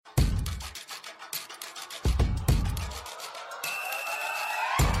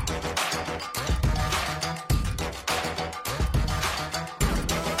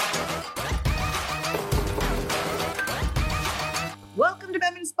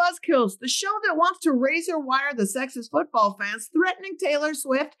Buzzkills, the show that wants to razor wire the sexist football fans, threatening Taylor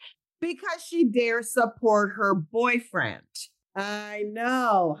Swift because she dares support her boyfriend. I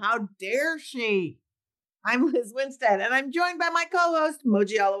know. How dare she? I'm Liz Winstead, and I'm joined by my co-host,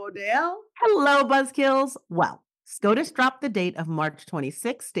 Mojiala Odell. Hello, Buzzkills. Well, SCOTUS dropped the date of March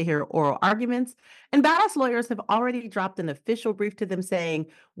 26th to hear oral arguments, and badass lawyers have already dropped an official brief to them saying,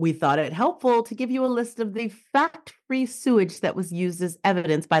 we thought it helpful to give you a list of the fact-free sewage that was used as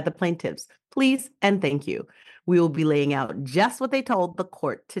evidence by the plaintiffs. Please and thank you. We will be laying out just what they told the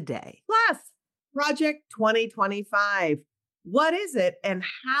court today. Plus, Project 2025. What is it, and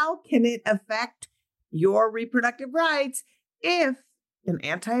how can it affect your reproductive rights if an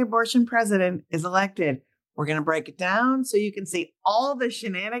anti-abortion president is elected? We're going to break it down so you can see all the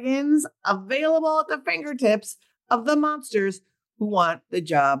shenanigans available at the fingertips of the monsters who want the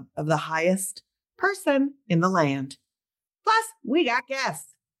job of the highest person in the land. Plus, we got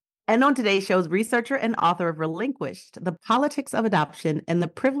guests. And on today's show's researcher and author of Relinquished, The Politics of Adoption and the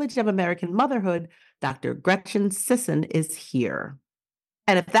Privilege of American Motherhood, Dr. Gretchen Sisson is here.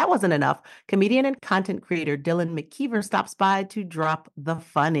 And if that wasn't enough, comedian and content creator Dylan McKeever stops by to drop the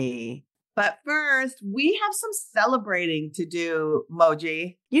funny. But first, we have some celebrating to do,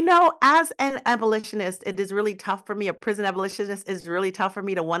 Moji. You know, as an abolitionist, it is really tough for me. A prison abolitionist is really tough for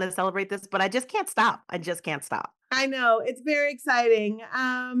me to want to celebrate this, but I just can't stop. I just can't stop. I know. It's very exciting.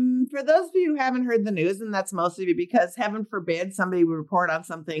 For those of you who haven't heard the news, and that's most of you because heaven forbid somebody would report on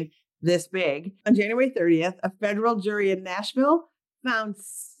something this big. On January 30th, a federal jury in Nashville found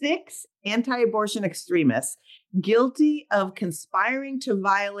 6 anti-abortion extremists guilty of conspiring to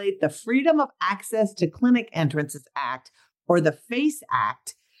violate the Freedom of Access to Clinic Entrances Act, or the FACE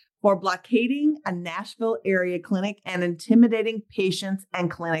Act, for blockading a Nashville area clinic and intimidating patients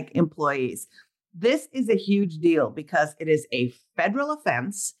and clinic employees. This is a huge deal because it is a federal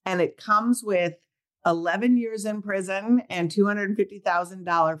offense and it comes with 11 years in prison and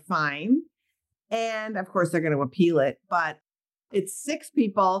 $250,000 fine. And of course, they're going to appeal it, but it's 6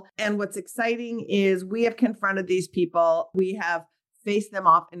 people. And what's exciting is we have confronted these people. We have faced them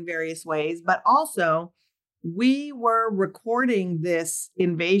off in various ways, but also we were recording this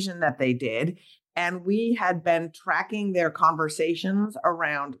invasion that they did. And we had been tracking their conversations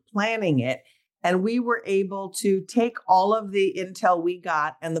around planning it. And we were able to take all of the intel we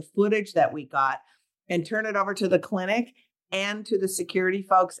got and the footage that we got and turn it over to the clinic and to the security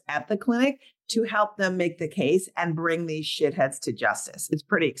folks at the clinic to help them make the case and bring these shitheads to justice. It's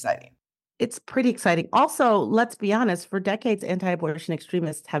pretty exciting. It's pretty exciting. Also, let's be honest, for decades, anti-abortion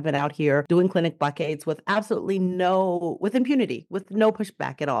extremists have been out here doing clinic blockades with with impunity, with no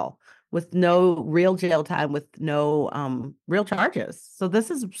pushback at all, with no real jail time, with no real charges. So this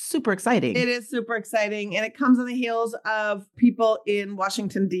is super exciting. It is super exciting. And it comes on the heels of people in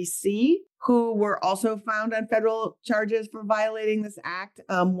Washington, D.C., who were also found on federal charges for violating this act.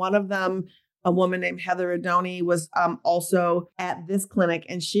 One of them, a woman named Heather Adoni, was also at this clinic,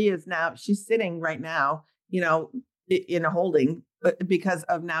 and she's sitting right now, in a holding, because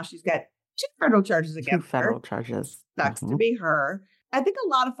of now she's got 2 federal charges against her. 2 federal charges. Sucks to be her. I think a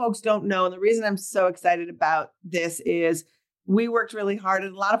lot of folks don't know, and the reason I'm so excited about this is we worked really hard,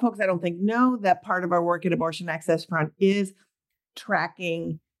 and a lot of folks I don't think know that part of our work at Abortion Access Front is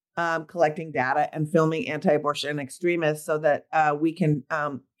tracking, collecting data and filming anti-abortion extremists so that we can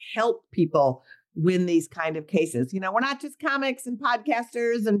help people win these kind of cases. We're not just comics and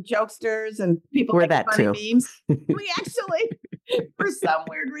podcasters and jokesters and people We're making that funny too. memes. We actually, for some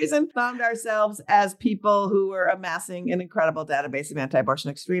weird reason, found ourselves as people who were amassing an incredible database of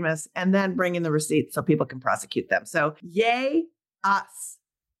anti-abortion extremists and then bringing the receipts so people can prosecute them. So yay us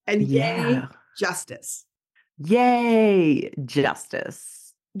and yay justice. Yay justice.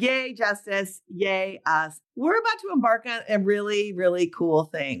 Yay, justice. Yay, us. We're about to embark on a really, really cool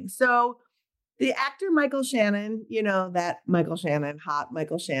thing. So the actor Michael Shannon, that Michael Shannon, hot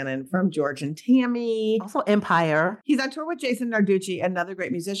Michael Shannon from George and Tammy. Also Empire. He's on tour with Jason Narducci, another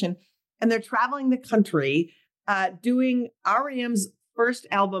great musician. And they're traveling the country doing REM's first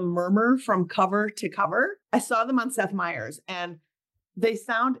album, Murmur, from cover to cover. I saw them on Seth Meyers and they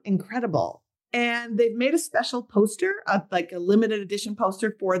sound incredible. And they've made a special poster, like a limited edition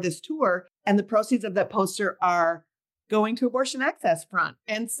poster for this tour. And the proceeds of that poster are going to Abortion Access Front.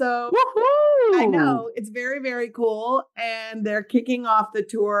 And so I know it's very, very cool. And they're kicking off the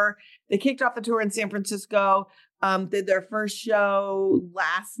tour. They kicked off the tour in San Francisco, did their first show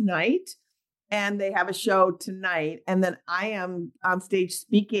last night. And they have a show tonight. And then I am on stage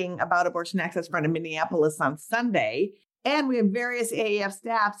speaking about Abortion Access Front in Minneapolis on Sunday. And we have various AAF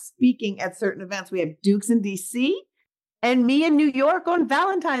staff speaking at certain events. We have Dukes in DC And me in New York on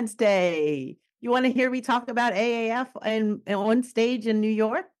Valentine's Day. You want to hear me talk about AAF and on stage in New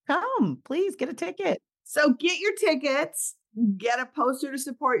York? Come, please get a ticket. So get your tickets, get a poster to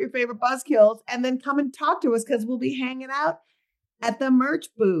support your favorite buzzkills, and then come and talk to us because we'll be hanging out at the merch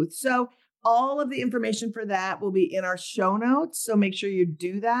booth. So all of the information for that will be in our show notes. So make sure you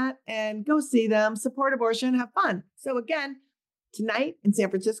do that and go see them, support abortion, have fun. So again, tonight in San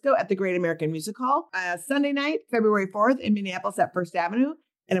Francisco at the Great American Music Hall, Sunday night, February 4th in Minneapolis at First Avenue.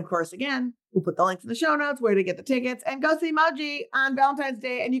 And of course, again, we'll put the links in the show notes where to get the tickets and go see Moji on Valentine's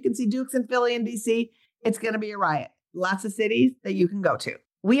Day. And you can see Dukes in Philly and DC. It's going to be a riot. Lots of cities that you can go to.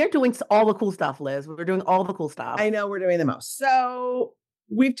 We are doing all the cool stuff, Liz. We're doing all the cool stuff. I know we're doing the most. So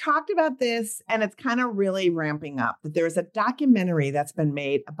we've talked about this and it's kind of really ramping up. That there's a documentary that's been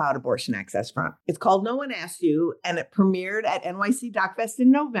made about Abortion Access Front. It's called No One Asked You, and it premiered at NYC DocFest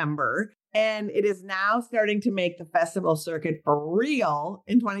in November. And it is now starting to make the festival circuit for real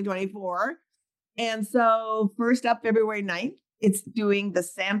in 2024. And so first up, February 9th, it's doing the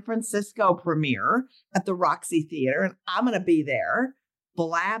San Francisco premiere at the Roxy Theater. And I'm going to be there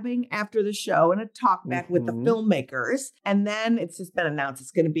blabbing after the show and a talk back with the filmmakers. And then it's just been announced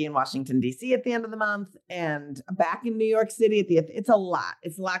it's going to be in Washington, D.C. at the end of the month and back in New York City at the end. It's a lot.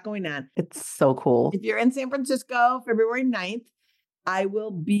 It's a lot going on. It's so cool. If you're in San Francisco, February 9th, I will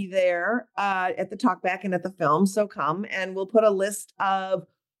be there at the talk back and at the film. So come, and we'll put a list of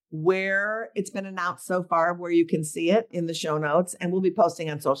where it's been announced so far, where you can see it in the show notes, and we'll be posting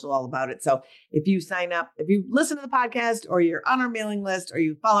on social all about it. So if you sign up, if you listen to the podcast or you're on our mailing list or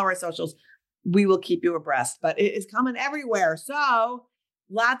you follow our socials, we will keep you abreast, but it is coming everywhere. So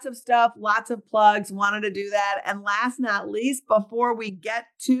lots of stuff, lots of plugs, wanted to do that. And last not least, before we get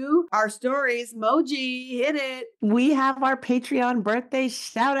to our stories, Moji, hit it. We have our Patreon birthday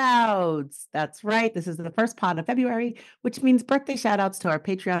shout outs. That's right. This is the first pod of February, which means birthday shout outs to our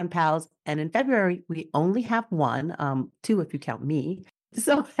Patreon pals. And in February, we only have one, two if you count me.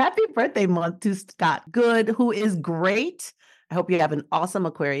 So happy birthday month to Scott Good, who is great. I hope you have an awesome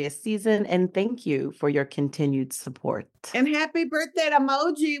Aquarius season, and thank you for your continued support. And happy birthday to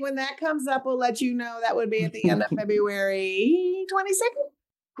Moji. When that comes up, we'll let you know. That would be at the end of February 22nd.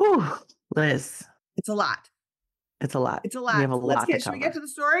 Whew, Liz. It's a lot. It's a lot. It's a lot. We have a lot to cover. Should we get to the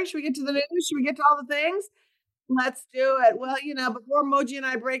story? Should we get to the news? Should we get to all the things? Let's do it. Well, before Moji and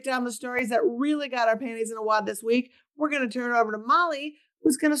I break down the stories that really got our panties in a wad this week, we're going to turn it over to Molly,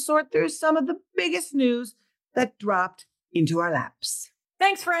 who's going to sort through some of the biggest news that dropped into our laps.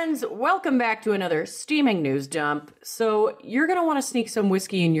 Thanks, friends. Welcome back to another steaming news dump. So you're going to want to sneak some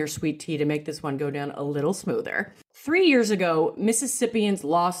whiskey in your sweet tea to make this one go down a little smoother. 3 years ago, Mississippians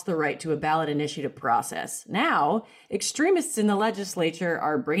lost the right to a ballot initiative process. Now, extremists in the legislature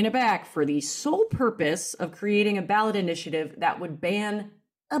are bringing it back for the sole purpose of creating a ballot initiative that would ban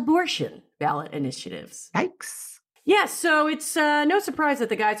abortion ballot initiatives. Yikes. Yeah, so it's no surprise that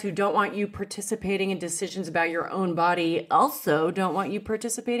the guys who don't want you participating in decisions about your own body also don't want you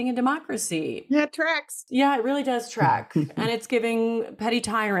participating in democracy. Yeah, it tracks. Yeah, it really does track. And it's giving petty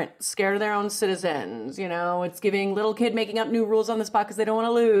tyrant scared of their own citizens. It's giving little kid making up new rules on the spot because they don't want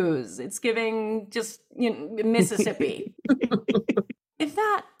to lose. It's giving just Mississippi. If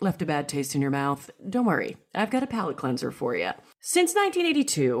that left a bad taste in your mouth, don't worry. I've got a palate cleanser for you. Since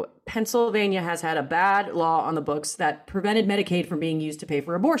 1982, Pennsylvania has had a bad law on the books that prevented Medicaid from being used to pay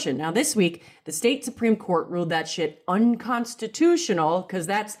for abortion. Now, this week, the state Supreme Court ruled that shit unconstitutional because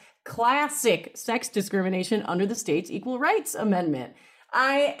that's classic sex discrimination under the state's Equal Rights Amendment.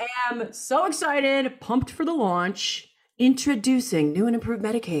 I am so excited, pumped for the launch. Introducing new and improved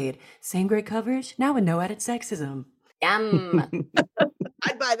Medicaid. Same great coverage, now with no added sexism.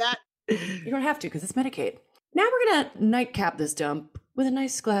 I'd buy that. You don't have to because it's Medicaid. Now we're going to nightcap this dump with a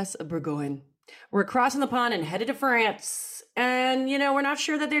nice glass of Bourgogne. We're crossing the pond and headed to France. And, we're not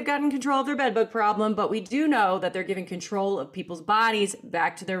sure that they've gotten control of their bedbug problem, but we do know that they're giving control of people's bodies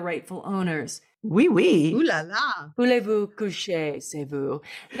back to their rightful owners. Oui, oui. Ooh la la. Voulez-vous coucher, c'est vous.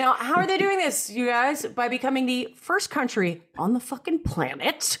 Now, how are they doing this, you guys? By becoming the first country on the fucking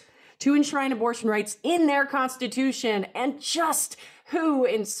planet to enshrine abortion rights in their constitution. And just who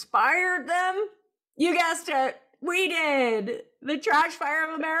inspired them? You guessed it. We did. The Trash Fire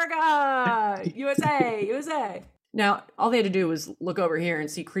of America. USA. Now, all they had to do was look over here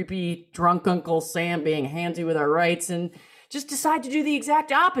and see creepy drunk Uncle Sam being handsy with our rights and just decide to do the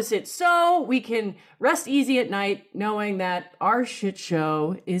exact opposite so we can rest easy at night knowing that our shit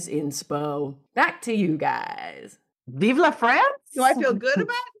show is inspo. Back to you guys. Vive la France! Do I feel good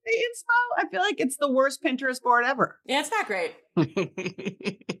about the inspo? I feel like it's the worst Pinterest board ever. Yeah, it's not great.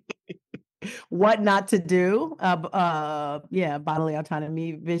 What not to do. Bodily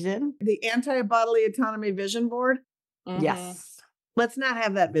autonomy vision. The Anti-Bodily Autonomy Vision Board. Mhm. Yes. Let's not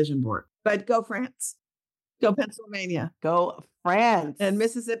have that vision board, but go France. Go Pennsylvania. Go France. And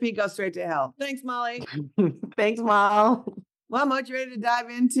Mississippi, go straight to hell. Thanks, Molly. Thanks, Mal. Well, Mo, you ready to dive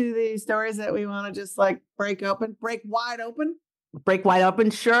into the stories that we want to just like break wide open? Break wide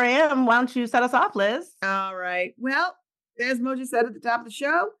open. Sure am. Why don't you set us off, Liz? All right. Well, as Moji said at the top of the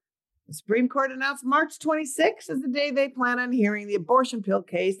show, the Supreme Court announced March 26th as the day they plan on hearing the abortion pill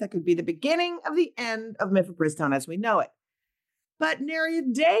case that could be the beginning of the end of mifepristone as we know it. But nary a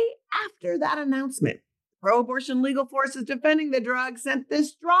day after that announcement, pro-abortion legal forces defending the drug sent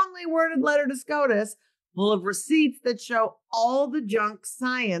this strongly worded letter to SCOTUS full of receipts that show all the junk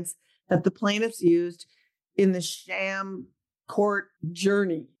science that the plaintiffs used in the sham court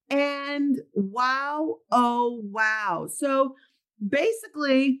journey. And wow, oh, wow. So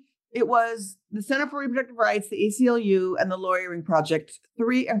basically, it was the Center for Reproductive Rights, the ACLU, and the Lawyering Project,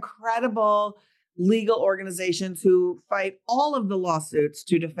 three incredible legal organizations who fight all of the lawsuits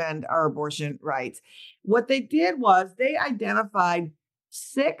to defend our abortion rights. What they did was they identified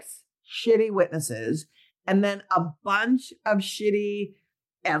 6 shitty witnesses and then a bunch of shitty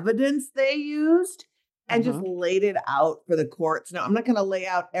evidence they used and just laid it out for the courts. Now, I'm not going to lay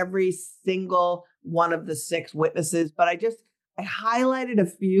out every single one of the 6 witnesses, but I highlighted a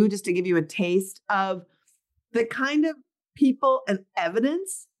few just to give you a taste of the kind of people and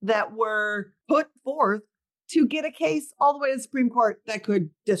evidence that were put forth to get a case all the way to the Supreme Court that could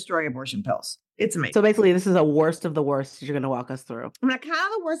destroy abortion pills. It's amazing. So basically, this is a worst of the worst you're going to walk us through. I'm not kind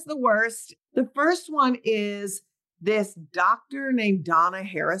of the worst of the worst. The first one is this doctor named Donna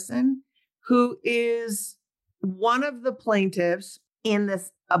Harrison, who is one of the plaintiffs in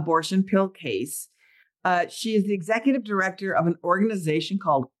this abortion pill case. She is the executive director of an organization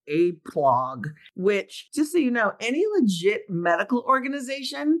called APLOG, which, just so you know, any legit medical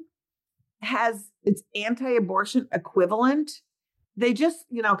organization has its anti-abortion equivalent. They just,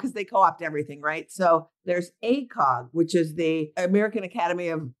 because they co-opt everything, right? So there's ACOG, which is the American Academy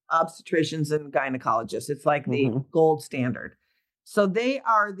of Obstetricians and Gynecologists. It's like the gold standard. So they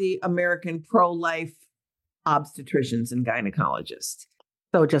are the American pro-life obstetricians and gynecologists.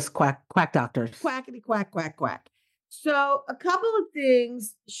 So just quack doctors. Quackity quack, quack, quack. So a couple of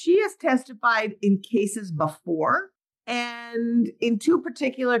things. She has testified in cases before. And in 2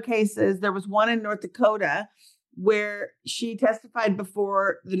 particular cases, there was one in North Dakota where she testified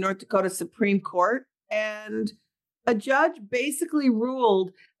before the North Dakota Supreme Court. And a judge basically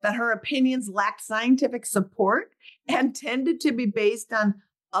ruled that her opinions lacked scientific support and tended to be based on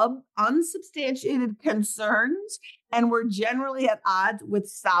unsubstantiated concerns and were generally at odds with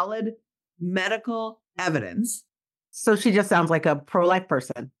solid medical evidence. So she just sounds like a pro-life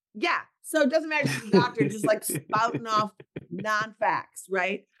person. Yeah. So it doesn't matter if she's a doctor, just like spouting off non-facts,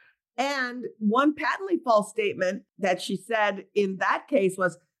 right? And one patently false statement that she said in that case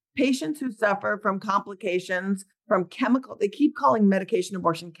was patients who suffer from complications from chemical, they keep calling medication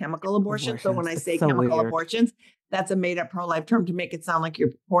abortion chemical abortion. So when I say so chemical weird. abortions, that's a made up pro-life term to make it sound like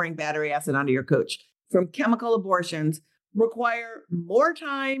you're pouring battery acid onto your cooch. From chemical abortions require more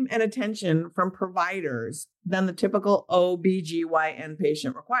time and attention from providers than the typical OBGYN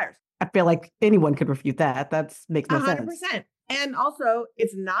patient requires. I feel like anyone could refute that. That makes no 100%. sense. And also,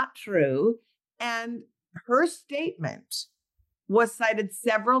 it's not true. And her statement was cited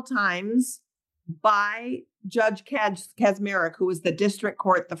several times by Judge Kazmarek, who was the district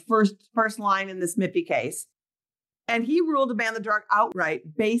court, the first line in this Miffy case. And he ruled to ban the drug outright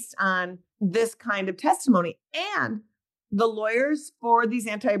based on this kind of testimony. And the lawyers for these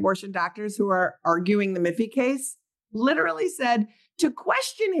anti-abortion doctors who are arguing the Miffy case literally said to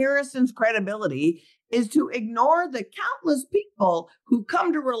question Harrison's credibility is to ignore the countless people who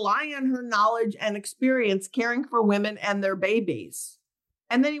come to rely on her knowledge and experience caring for women and their babies.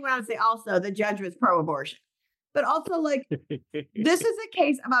 And then he went on to say also the judge was pro-abortion. But also, like, this is a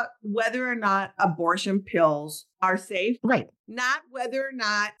case about whether or not abortion pills are safe. Right. Not whether or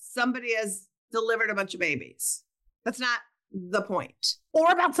not somebody has delivered a bunch of babies. That's not the point. Or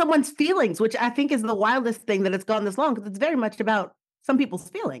about someone's feelings, which I think is the wildest thing that it's gone this long, because it's very much about some people's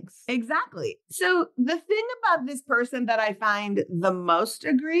feelings. Exactly. So the thing about this person that I find the most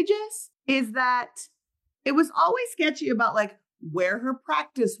egregious is that it was always sketchy about like where her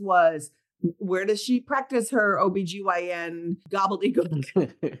practice was. Where does she practice her OBGYN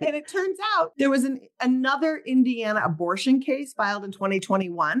gobbledygook? And it turns out there was another Indiana abortion case filed in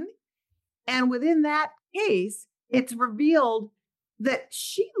 2021. And within that case, it's revealed that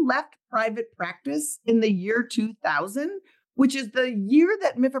she left private practice in the year 2000 which is the year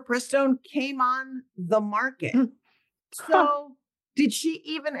that mifepristone came on the market. So did she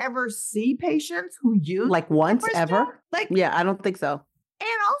even ever see patients who used like once mifepristone? ever? Yeah, I don't think so.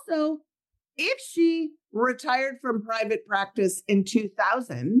 And also, if she retired from private practice in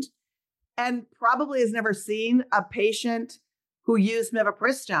 2000 and probably has never seen a patient who used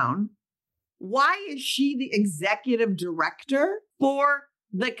mifepristone, why is she the executive director for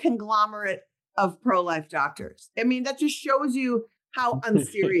the conglomerate of pro-life doctors? I mean, that just shows you how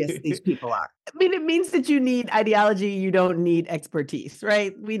unserious these people are. I mean, it means that you need ideology. You don't need expertise,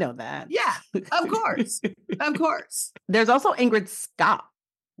 right? We know that. Yeah, of course. Of course. There's also Ingrid Scott,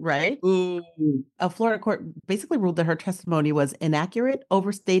 right? Ooh. A Florida court basically ruled that her testimony was inaccurate,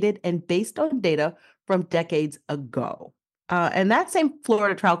 overstated, and based on data from decades ago. And that same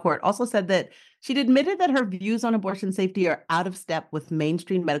Florida trial court also said that she'd admitted that her views on abortion safety are out of step with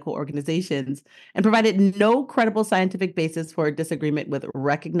mainstream medical organizations and provided no credible scientific basis for a disagreement with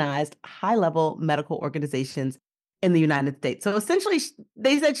recognized high-level medical organizations in the United States. So essentially,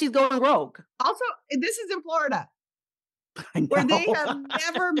 they said she's going rogue. Also, this is in Florida, where they have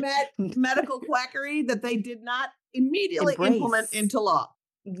never met medical quackery that they did not immediately implement into law.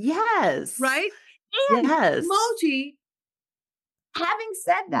 Yes. Right? And yes. Moji, having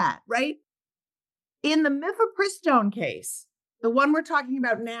said that, right, in the mifepristone case, the one we're talking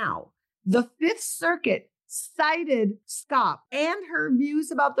about now, the Fifth Circuit cited Scott and her views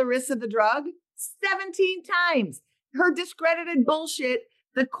about the risks of the drug 17 times. Her discredited bullshit,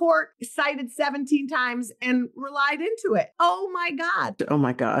 the court cited 17 times and relied into it. Oh my God. Oh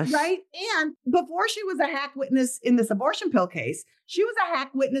my gosh. Right? And before she was a hack witness in this abortion pill case, she was a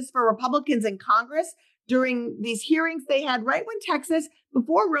hack witness for Republicans in Congress during these hearings they had right when Texas,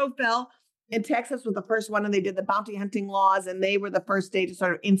 before Roe fell, and Texas was the first one, and they did the bounty hunting laws, and they were the first state to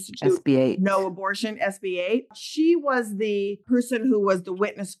sort of institute SB8. No abortion, SB8. She was the person who was the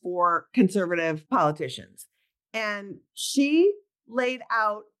witness for conservative politicians. And she laid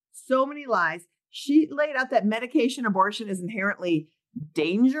out so many lies. She laid out that medication abortion is inherently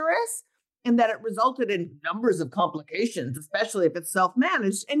dangerous and that it resulted in numbers of complications, especially if it's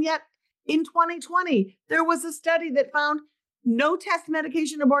self-managed. And yet in 2020, there was a study that found no test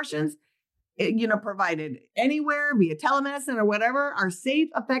medication abortions, provided anywhere via telemedicine or whatever, are safe,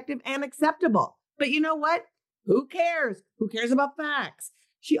 effective, and acceptable. But you know what? Who cares? Who cares about facts?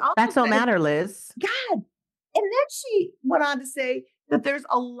 She also Facts don't matter, Liz. God. And then she went on to say that there's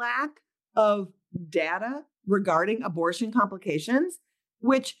a lack of data regarding abortion complications,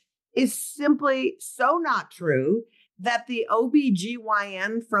 which is simply so not true that the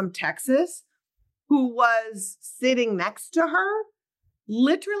OBGYN from Texas, who was sitting next to her,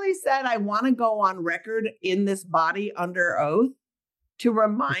 literally said, I want to go on record in this body under oath to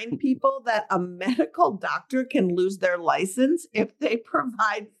remind people that a medical doctor can lose their license if they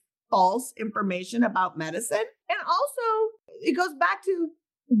provide false information about medicine. And also, it goes back to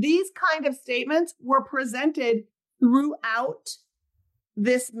these kind of statements were presented throughout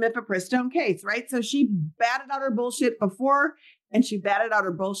this mifepristone case, right? So she batted out her bullshit before, and she batted out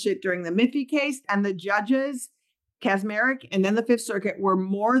her bullshit during the Miffy case, and the judges, Kaczmarek and then the Fifth Circuit, were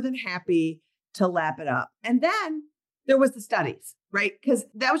more than happy to lap it up. And then there was the studies, right? Because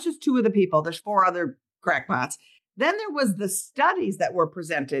that was just two of the people. There's four other crackpots. Then there was the studies that were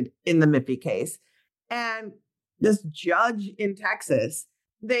presented in the Miffy case. And this judge in Texas,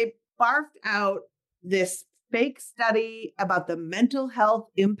 they barfed out this fake study about the mental health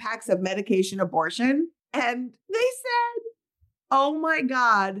impacts of medication abortion. And they said, oh my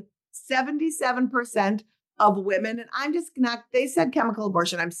God, 77% of women, and I'm just not, they said chemical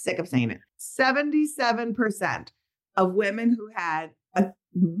abortion. I'm sick of saying it. 77% of women who had a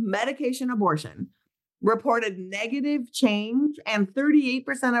medication abortion reported negative change, and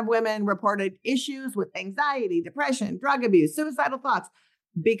 38% of women reported issues with anxiety, depression, drug abuse, suicidal thoughts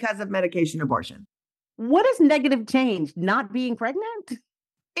because of medication abortion. What is negative change? Not being pregnant?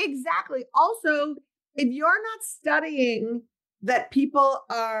 Exactly. Also, if you're not studying that people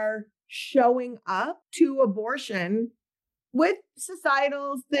are showing up to abortion with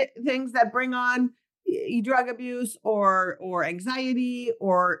societal things that bring on drug abuse or anxiety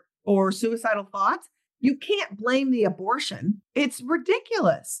or suicidal thoughts, you can't blame the abortion. It's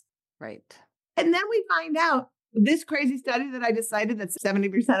ridiculous. Right. And then we find out this crazy study that I just cited, that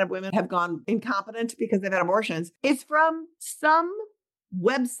 70% of women have gone incompetent because they've had abortions, is from some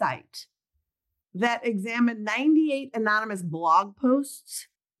website that examined 98 anonymous blog posts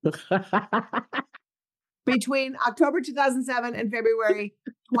between October 2007 and February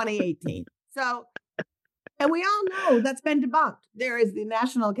 2018. So, and we all know that's been debunked. There is the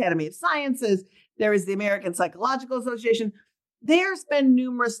National Academy of Sciences. There is the American Psychological Association. There's been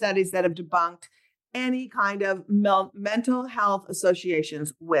numerous studies that have debunked any kind of mental health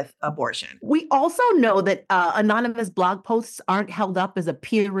associations with abortion. We also know that anonymous blog posts aren't held up as a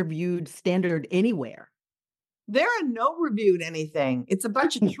peer-reviewed standard anywhere. There are no reviewed anything. It's a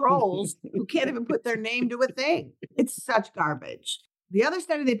bunch of trolls who can't even put their name to a thing. It's such garbage. The other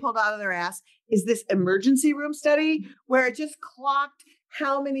study they pulled out of their ass is this emergency room study where it just clocked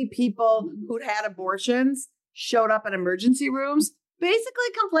how many people who'd had abortions showed up at emergency rooms, basically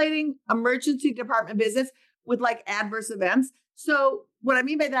conflating emergency department visits with like adverse events. So what I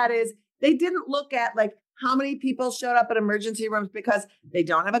mean by that is they didn't look at like how many people showed up at emergency rooms because they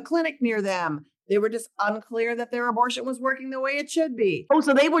don't have a clinic near them. They were just unclear that their abortion was working the way it should be. Oh,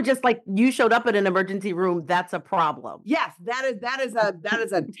 so they were just like, you showed up at an emergency room. That's a problem. Yes, that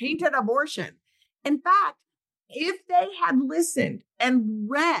is a tainted abortion. In fact, if they had listened and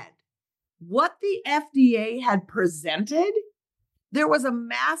read what the FDA had presented, there was a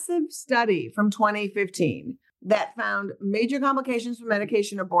massive study from 2015 that found major complications from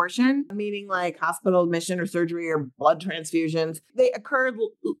medication abortion, meaning like hospital admission or surgery or blood transfusions. They occurred,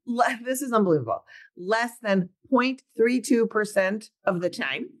 this is unbelievable, less than 0.32% of the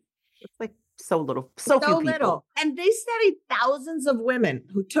time. It's like so little, so few people. Little. And they studied thousands of women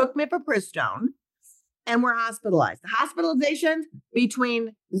who took mifepristone and were hospitalized. The hospitalizations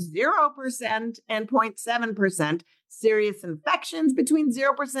between 0% and 0.7%, serious infections between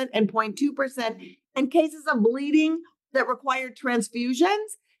 0% and 0.2%, and cases of bleeding that required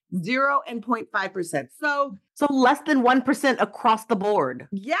transfusions, 0 and 0.5%. So less than 1% across the board.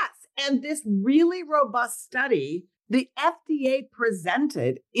 Yes. And this really robust study, the FDA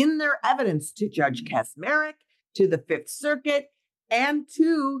presented in their evidence to Judge Kaczmarek, to the Fifth Circuit, and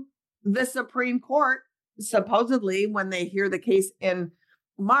to the Supreme Court, supposedly when they hear the case in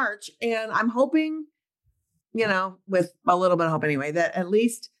March. And I'm hoping, with a little bit of hope anyway, that at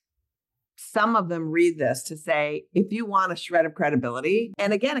least some of them read this to say, if you want a shred of credibility,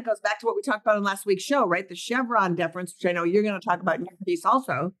 and again, it goes back to what we talked about in last week's show, right? The Chevron deference, which I know you're going to talk about in your piece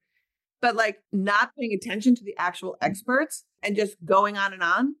also, but like not paying attention to the actual experts and just going on and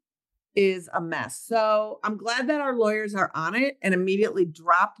on is a mess. So I'm glad that our lawyers are on it and immediately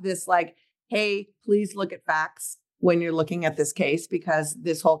dropped this like, hey, please look at facts when you're looking at this case, because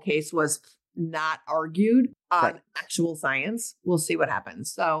this whole case was not argued on actual science. We'll see what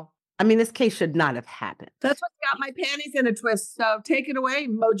happens. So I mean, this case should not have happened. That's what got my panties in a twist. So take it away,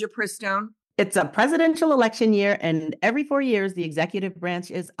 Moja-Pristone. It's a presidential election year, and every 4 years, the executive branch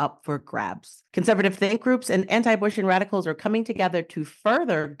is up for grabs. Conservative think groups and anti-abortion radicals are coming together to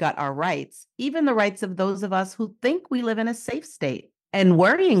further gut our rights, even the rights of those of us who think we live in a safe state. And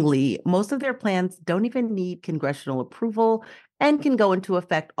worryingly, most of their plans don't even need congressional approval and can go into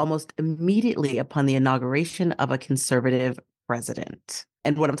effect almost immediately upon the inauguration of a conservative president.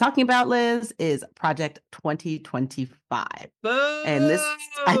 And what I'm talking about, Liz, is Project 2025. Boo! And this,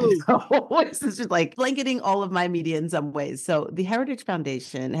 I know, this is just like blanketing all of my media in some ways. So the Heritage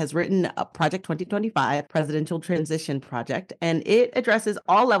Foundation has written a Project 2025 Presidential Transition Project, and it addresses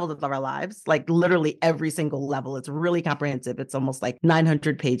all levels of our lives, like literally every single level. It's really comprehensive. It's almost like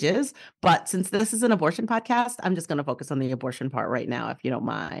 900 pages. But since this is an abortion podcast, I'm just going to focus on the abortion part right now, if you don't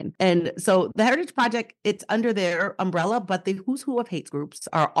mind. And so the Heritage Project, it's under their umbrella, but the who's who of hate groups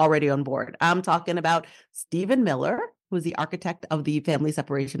are already on board. I'm talking about Stephen Miller, who is the architect of the Family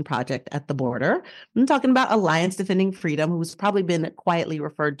Separation Project at the border. I'm talking about Alliance Defending Freedom, who's probably been quietly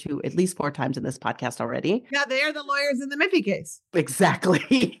referred to at least 4 times in this podcast already. Yeah, they are the lawyers in the Miffy case.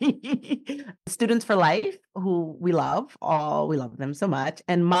 Exactly. Students for Life, who we love. We love them so much.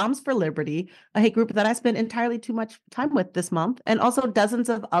 And Moms for Liberty, a hate group that I spent entirely too much time with this month. And also dozens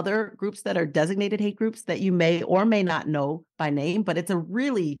of other groups that are designated hate groups that you may or may not know by name, but it's a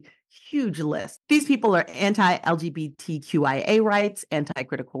really huge list. These people are anti-LGBTQIA rights,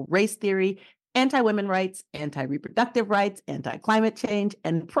 anti-critical race theory, anti-women rights, anti-reproductive rights, anti-climate change,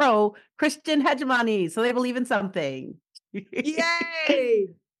 and pro-Christian hegemony. So they believe in something. Yay!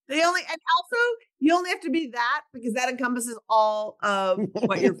 You only have to be that because that encompasses all of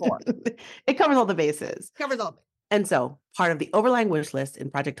what you're for. It covers all the bases. Covers all of it. And so part of the overlying wish list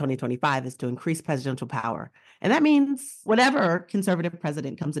in Project 2025 is to increase presidential power. And that means whatever conservative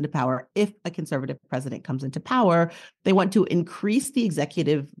president comes into power, if a conservative president comes into power, they want to increase the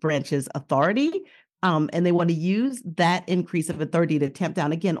executive branch's authority. And they want to use that increase of authority to tamp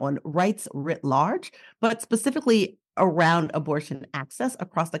down again on rights writ large, but specifically around abortion access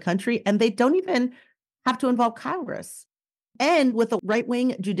across the country. And they don't even have to involve Congress. And with a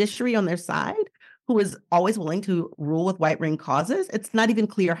right-wing judiciary on their side, who is always willing to rule with right-wing causes, it's not even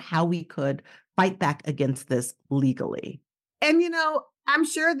clear how we could fight back against this legally. And, I'm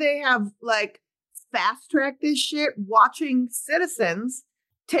sure they have like fast-tracked this shit, watching citizens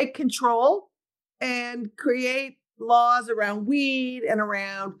take control and create laws around weed and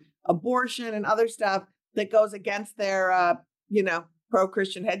around abortion and other stuff that goes against their,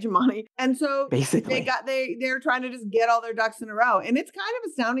 pro-Christian hegemony. And so basically they're trying to just get all their ducks in a row. And it's kind of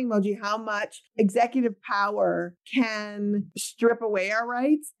astounding, Moji, how much executive power can strip away our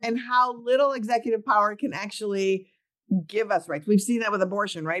rights and how little executive power can actually give us rights. We've seen that with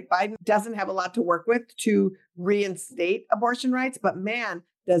abortion, right? Biden doesn't have a lot to work with to reinstate abortion rights, but man,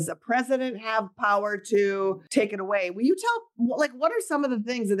 does a president have power to take it away? Will you tell, what are some of the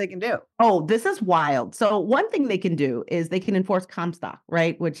things that they can do? Oh, this is wild. So one thing they can do is they can enforce Comstock,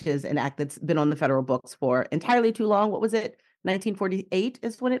 right? Which is an act that's been on the federal books for entirely too long. What was it? 1948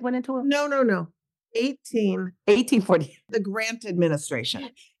 is when it went into it? No. 1840. The Grant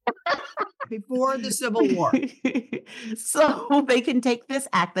administration. Before the Civil War. So they can take this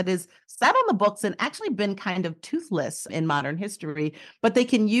act that is sat on the books and actually been kind of toothless in modern history, but they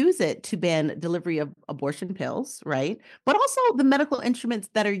can use it to ban delivery of abortion pills, right? But also the medical instruments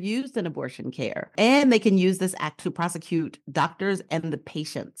that are used in abortion care. And they can use this act to prosecute doctors and the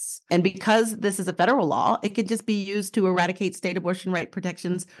patients. And because this is a federal law, it can just be used to eradicate state abortion right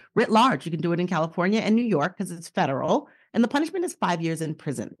protections writ large. You can do it in California and New York because it's federal. And the punishment is 5 years in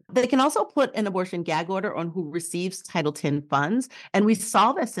prison. They can also put an abortion gag order on who receives Title X funds. And we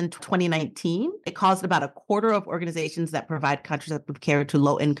saw this in 2019. It caused about a quarter of organizations that provide contraceptive care to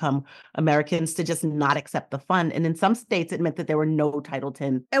low-income Americans to just not accept the fund. And in some states, it meant that there were no Title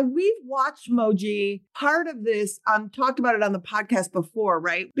X. And we've watched, Moji, part of this, talked about it on the podcast before,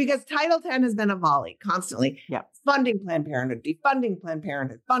 right? Because Title X has been a volley constantly. Yeah. Funding Planned Parenthood, defunding Planned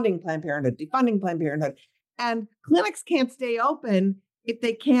Parenthood, funding Planned Parenthood, defunding Planned Parenthood. And clinics can't stay open if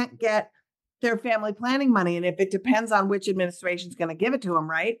they can't get their family planning money. And if it depends on which administration is going to give it to them,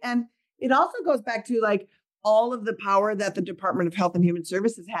 right? And it also goes back to like all of the power that the Department of Health and Human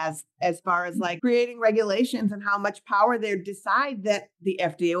Services has as far as like creating regulations and how much power they decide that the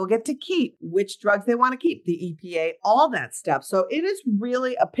FDA will get to keep, which drugs they want to keep, the EPA, all that stuff. So it is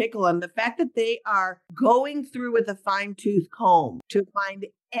really a pickle. And the fact that they are going through with a fine-tooth comb to find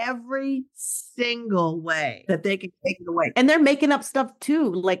every single way that they can take it away. And they're making up stuff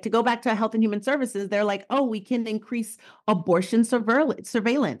too. Like to go back to Health and Human Services, they're like, oh, we can increase abortion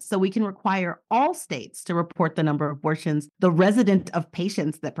surveillance. So we can require all states to report the number of abortions, the resident of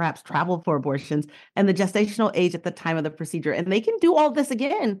patients that perhaps travel for abortions, and the gestational age at the time of the procedure. And they can do all this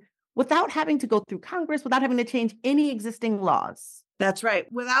again without having to go through Congress, without having to change any existing laws. That's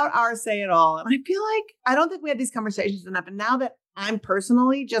right. Without our say at all. And I feel like I don't think we had these conversations enough. And now that I'm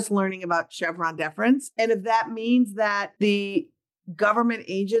personally just learning about Chevron deference, and if that means that the government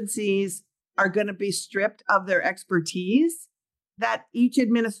agencies are going to be stripped of their expertise, that each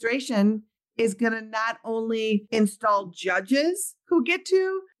administration is going to not only install judges who get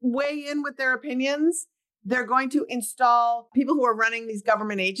to weigh in with their opinions, they're going to install people who are running these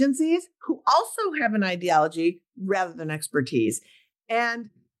government agencies who also have an ideology rather than expertise. And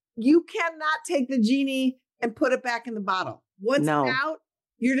you cannot take the genie and put it back in the bottle. Once out,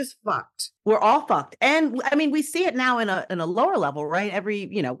 you're just fucked. We're all fucked. And I mean, we see it now in a lower level, right?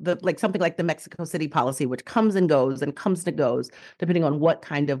 Something like the Mexico City policy, which comes and goes, depending on what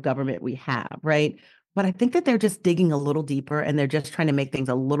kind of government we have, right? But I think that they're just digging a little deeper and they're just trying to make things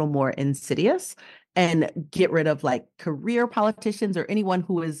a little more insidious and get rid of like career politicians or anyone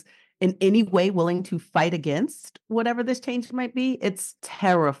who is in any way willing to fight against whatever this change might be. It's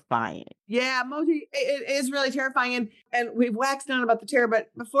terrifying. Yeah, Moji, it is really terrifying. And we've waxed on about the terror, but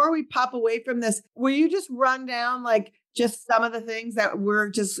before we pop away from this, will you just run down like just some of the things that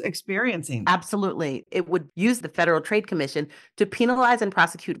we're just experiencing? Absolutely. It would use the Federal Trade Commission to penalize and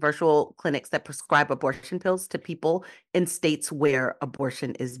prosecute virtual clinics that prescribe abortion pills to people in states where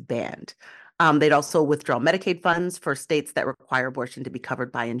abortion is banned. They'd also withdraw Medicaid funds for states that require abortion to be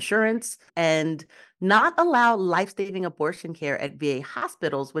covered by insurance and not allow life-saving abortion care at VA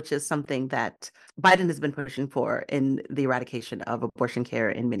hospitals, which is something that Biden has been pushing for in the eradication of abortion care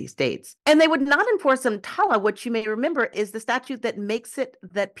in many states. And they would not enforce EMTALA, which you may remember is the statute that makes it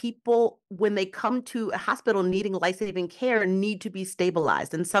that people, when they come to a hospital needing life-saving care, need to be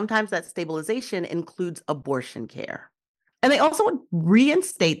stabilized. And sometimes that stabilization includes abortion care. And they also would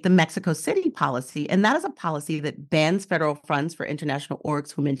reinstate the Mexico City policy. And that is a policy that bans federal funds for international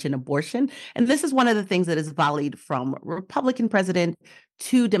orgs who mention abortion. And this is one of the things that is volleyed from Republican president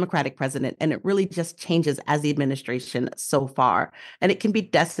to Democratic president. And it really just changes as the administration so far. And it can be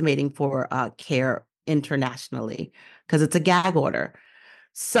decimating for care internationally because it's a gag order.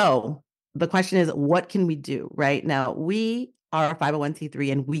 So the question is, what can we do right now? We are a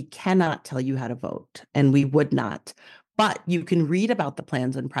 501c3 and we cannot tell you how to vote, and we would not. But you can read about the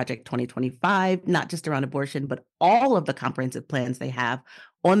plans in Project 2025, not just around abortion, but all of the comprehensive plans they have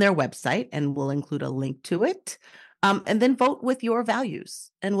on their website, and we'll include a link to it. And then vote with your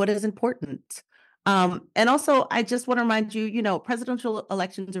values and what is important. And also, I just want to remind you, presidential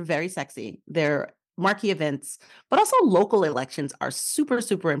elections are very sexy. They're marquee events, but also local elections are super,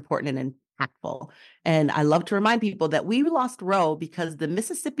 super important and impactful. And I love to remind people that we lost Roe because the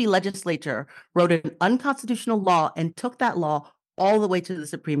Mississippi legislature wrote an unconstitutional law and took that law all the way to the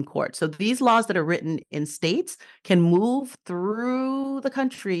Supreme Court. So these laws that are written in states can move through the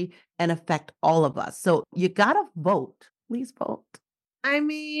country and affect all of us. So you got to vote. Please vote. I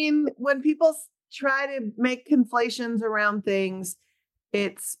mean, when people try to make conflations around things,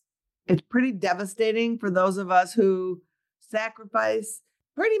 it's pretty devastating for those of us who sacrifice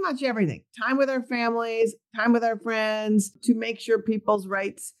pretty much everything, time with our families, time with our friends, to make sure people's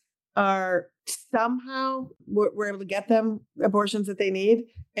rights are somehow we're able to get them abortions that they need.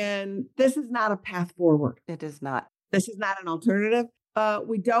 And this is not a path forward. It is not. This is not an alternative.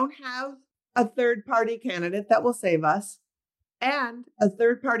 We don't have a third party candidate that will save us. And a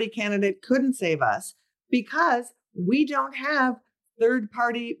third party candidate couldn't save us because we don't have third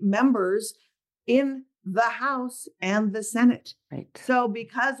party members in the House and the Senate. Right. So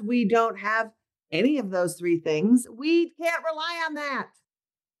because we don't have any of those three things, we can't rely on that.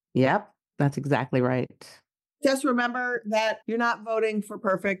 Yep, that's exactly right. Just remember that you're not voting for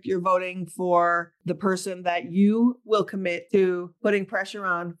perfect. You're voting for the person that you will commit to putting pressure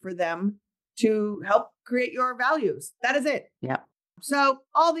on for them to help create your values. That is it. Yep. So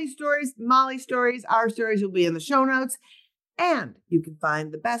all these stories, Molly's stories, our stories will be in the show notes. And you can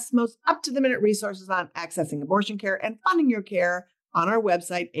find the best, most up-to-the-minute resources on accessing abortion care and funding your care on our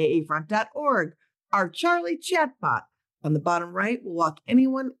website, aafront.org. Our Charlie chatbot on the bottom right will walk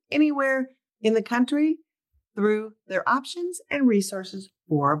anyone, anywhere in the country through their options and resources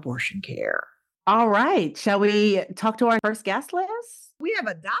for abortion care. All right. Shall we talk to our first guest, Liz? We have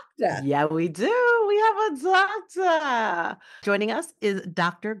a doctor. Yeah, we do. We have a doctor. Joining us is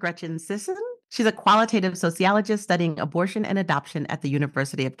Dr. Gretchen Sisson. She's a qualitative sociologist studying abortion and adoption at the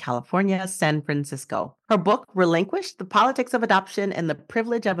University of California, San Francisco. Her book, Relinquished: The Politics of Adoption and the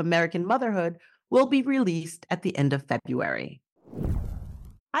Privilege of American Motherhood, will be released at the end of February.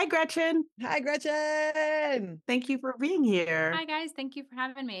 Hi, Gretchen. Hi, Gretchen. Thank you for being here. Hi, guys. Thank you for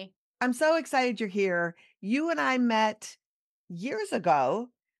having me. I'm so excited you're here. You and I met years ago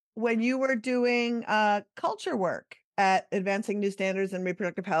when you were doing culture work at Advancing New Standards in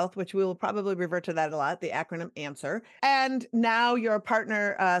Reproductive Health, which we will probably revert to that a lot, the acronym ANSWER. And now your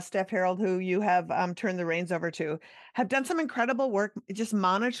partner, Steph Harold, who you have turned the reins over to, have done some incredible work just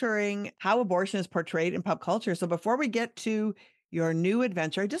monitoring how abortion is portrayed in pop culture. So before we get to your new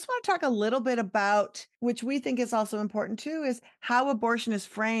adventure, I just want to talk a little bit about, which we think is also important too, is how abortion is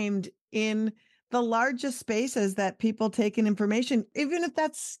framed in the largest spaces that people take in information, even if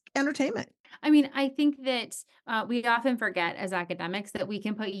that's entertainment. I mean, I think that we often forget as academics that we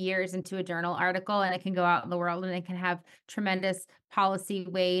can put years into a journal article and it can go out in the world and it can have tremendous policy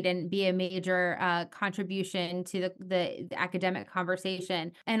weight and be a major contribution to the academic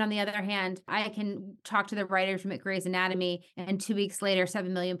conversation. And on the other hand, I can talk to the writers from Grey's Anatomy, and 2 weeks later,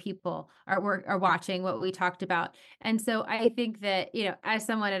 7 million people are watching what we talked about. And so I think that, as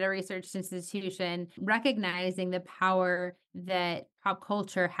someone at a research institution, recognizing the power that pop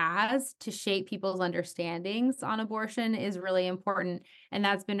culture has to shape people's understandings on abortion is really important. And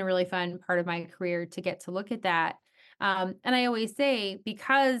that's been a really fun part of my career to get to look at that. And I always say,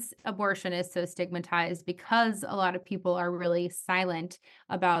 because abortion is so stigmatized, because a lot of people are really silent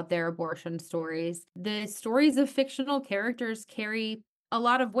about their abortion stories, the stories of fictional characters carry a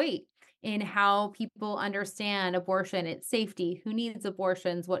lot of weight in how people understand abortion, its safety, who needs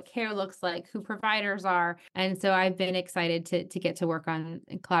abortions, what care looks like, who providers are. And so I've been excited to get to work on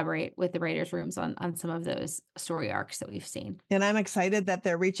and collaborate with the writers' rooms on some of those story arcs that we've seen. And I'm excited that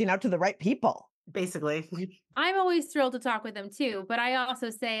they're reaching out to the right people. Basically. I'm always thrilled to talk with them too, but I also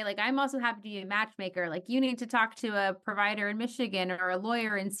say, I'm also happy to be a matchmaker. You need to talk to a provider in Michigan or a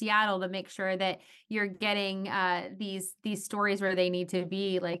lawyer in Seattle to make sure that you're getting these stories where they need to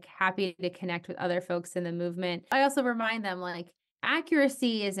be. Happy to connect with other folks in the movement. I also remind them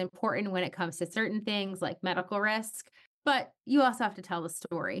accuracy is important when it comes to certain things like medical risk. But you also have to tell the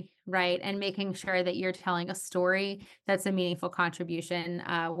story, right? And making sure that you're telling a story that's a meaningful contribution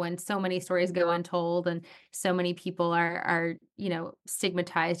when so many stories go untold and so many people are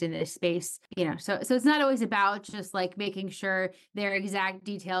stigmatized in this space. So it's not always about just like making sure their exact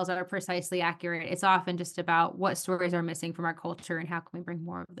details are precisely accurate. It's often just about what stories are missing from our culture and how can we bring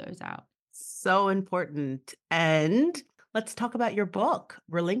more of those out. So important. And let's talk about your book,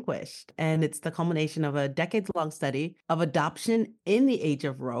 Relinquished. And it's the culmination of a decades-long study of adoption in the age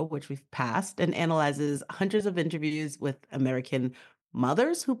of Roe, which we've passed, and analyzes hundreds of interviews with American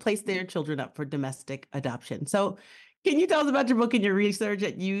mothers who placed their children up for domestic adoption. So can you tell us about your book and your research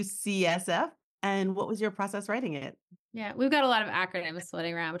at UCSF? And what was your process writing it? Yeah, we've got a lot of acronyms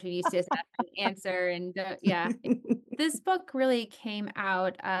floating around between UCSF and Answer. And yeah, this book really came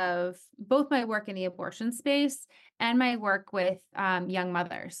out of both my work in the abortion space and my work with young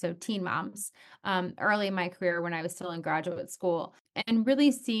mothers, so teen moms, early in my career when I was still in graduate school, and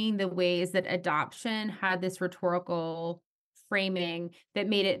really seeing the ways that adoption had this rhetorical framing that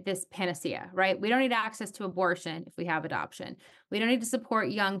made it this panacea, right? We don't need access to abortion if we have adoption. We don't need to support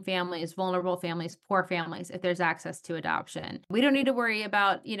young families, vulnerable families, poor families if there's access to adoption. We don't need to worry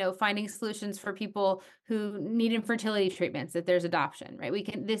about, finding solutions for people who need infertility treatments if there's adoption, right?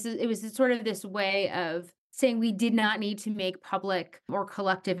 It was sort of this way of saying we did not need to make public or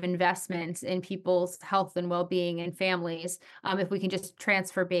collective investments in people's health and well-being and families if we can just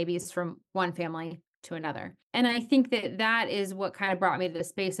transfer babies from one family to another. And I think that is what kind of brought me to the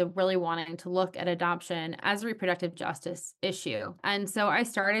space of really wanting to look at adoption as a reproductive justice issue. And so I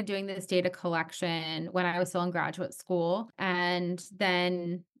started doing this data collection when I was still in graduate school, and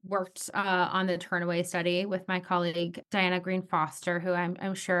then worked on the Turnaway study with my colleague Diana Green Foster, who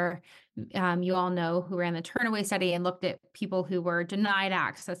I'm sure you all know, who ran the Turnaway study and looked at people who were denied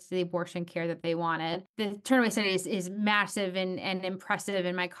access to the abortion care that they wanted. The Turnaway study is massive and impressive,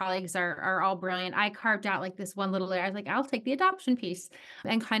 and my colleagues are all brilliant. I carved out like this one little area. I was like, I'll take the adoption piece,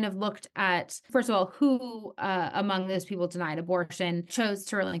 and kind of looked at, first of all, who among those people denied abortion chose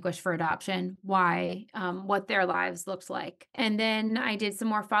to relinquish for adoption, why, what their lives looked like. And then I did some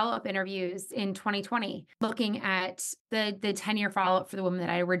more follow-up interviews in 2020, looking at the 10-year follow-up for the women that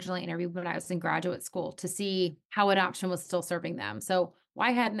I originally interviewed when I was in graduate school to see how adoption was still serving them. So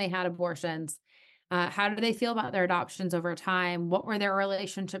why hadn't they had abortions? How do they feel about their adoptions over time? What were their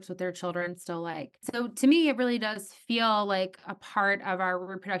relationships with their children still like? So to me, it really does feel like a part of our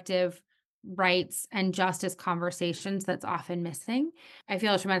reproductive rights and justice conversations that's often missing. I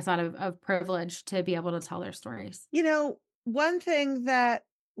feel a tremendous amount of privilege to be able to tell their stories. One thing that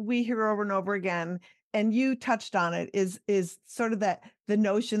we hear over and over again, and you touched on it, is sort of that the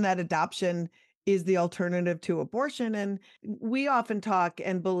notion that adoption is the alternative to abortion. And we often talk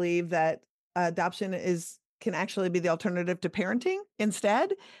and believe that adoption can actually be the alternative to parenting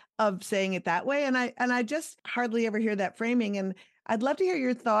instead of saying it that way. And I just hardly ever hear that framing. And I'd love to hear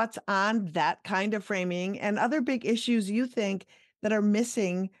your thoughts on that kind of framing and other big issues you think that are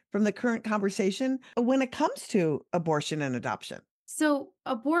missing from the current conversation when it comes to abortion and adoption. So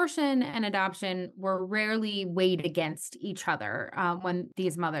abortion and adoption were rarely weighed against each other when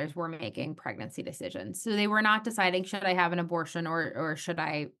these mothers were making pregnancy decisions. So they were not deciding, should I have an abortion or should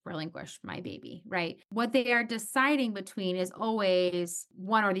I relinquish my baby, right? What they are deciding between is always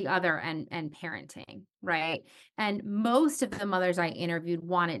one or the other and parenting, right? And most of the mothers I interviewed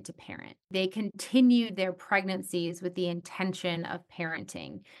wanted to parent. They continued their pregnancies with the intention of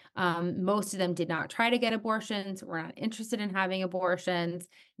parenting. Most of them did not try to get abortions, were not interested in having abortions.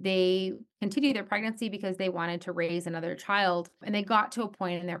 They continued their pregnancy because they wanted to raise another child. And they got to a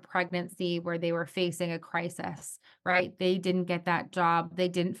point in their pregnancy where they were facing a crisis, right? They didn't get that job. They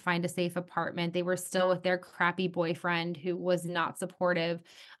didn't find a safe apartment. They were still with their crappy boyfriend who was not supportive.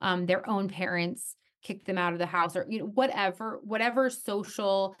 Their own parents kick them out of the house, or whatever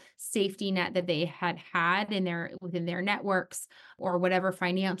social safety net that they had within their networks, or whatever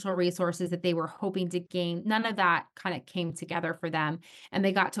financial resources that they were hoping to gain. None of that kind of came together for them, and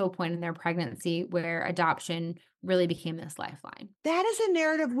they got to a point in their pregnancy where adoption really became this lifeline. That is a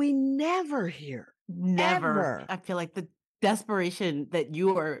narrative we never hear. Never. Ever. I feel like the desperation that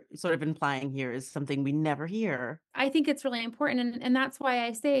you are sort of implying here is something we never hear. I think it's really important. And that's why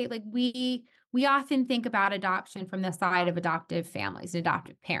I say, like, we often think about adoption from the side of adoptive families,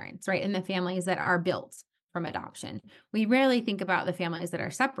 adoptive parents, right? And the families that are built from adoption. We rarely think about the families that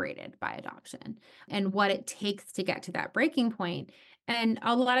are separated by adoption and what it takes to get to that breaking point. And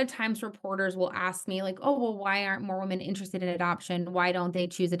a lot of times reporters will ask me, like, oh, well, why aren't more women interested in adoption? Why don't they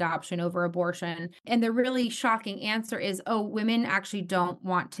choose adoption over abortion? And the really shocking answer is, oh, women actually don't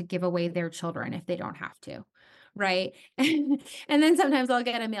want to give away their children if they don't have to. right? And then sometimes I'll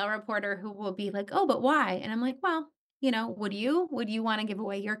get a male reporter who will be like, "Oh, but why?" And I'm like, "Well, would you want to give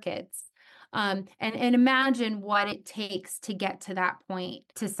away your kids?" And imagine what it takes to get to that point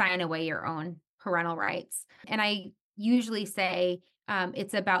to sign away your own parental rights. And I usually say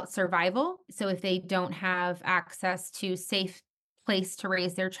it's about survival. So if they don't have access to safe place to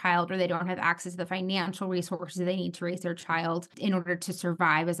raise their child, or they don't have access to the financial resources they need to raise their child in order to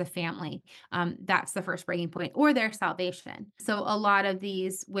survive as a family, that's the first breaking point, or their salvation. So a lot of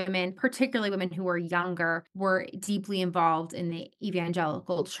these women, particularly women who were younger, were deeply involved in the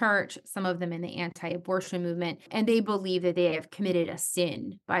evangelical church, some of them in the anti-abortion movement, and they believe that they have committed a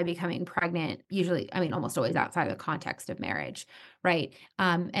sin by becoming pregnant, usually, I mean, almost always outside of the context of marriage, right?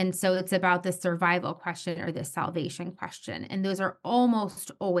 And so it's about the survival question or the salvation question. And those are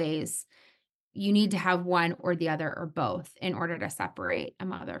almost always, you need to have one or the other or both in order to separate a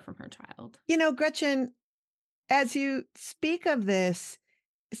mother from her child. Gretchen, as you speak of this,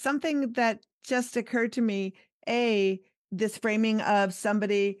 something that just occurred to me, this framing of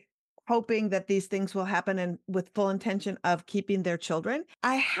somebody hoping that these things will happen and with full intention of keeping their children.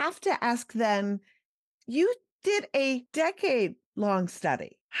 I have to ask then, you did a decade-long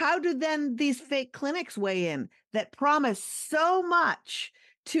study. How do then these fake clinics weigh in that promise so much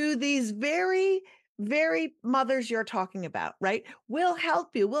to these very, very mothers you're talking about, right? We'll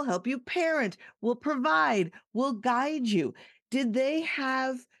help you parent, we'll provide, we'll guide you. Did they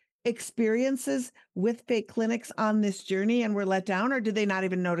have experiences with fake clinics on this journey and were let down, or did they not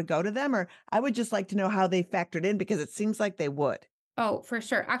even know to go to them? Or I would just like to know how they factored in, because it seems like they would. Oh, for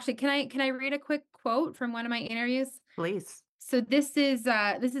sure. Actually, can I read a quick quote from one of my interviews? Please. So this is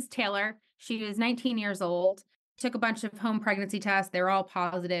Taylor. She was 19 years old. Took a bunch of home pregnancy tests. They were all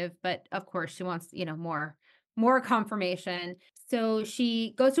positive, but of course she wants, more confirmation. So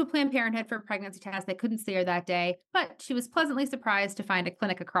she goes to a Planned Parenthood for a pregnancy test. They couldn't see her that day, but she was pleasantly surprised to find a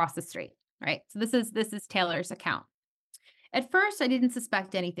clinic across the street. Right. So this is Taylor's account. At first, I didn't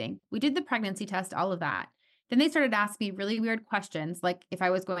suspect anything. We did the pregnancy test, all of that. Then they started asking me really weird questions, like if I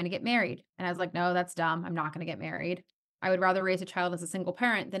was going to get married. And I was like, no, that's dumb. I'm not going to get married. I would rather raise a child as a single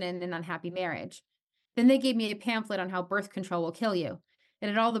parent than in an unhappy marriage. Then they gave me a pamphlet on how birth control will kill you. It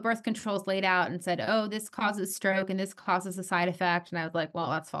had all the birth controls laid out and said, oh, this causes stroke and this causes a side effect. And I was like,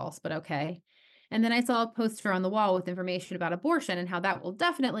 well, that's false, but okay. And then I saw a poster on the wall with information about abortion and how that will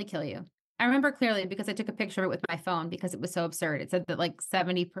definitely kill you. I remember clearly because I took a picture of it with my phone because it was so absurd. It said that like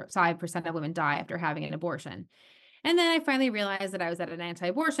 75% of women die after having an abortion. And then I finally realized that I was at an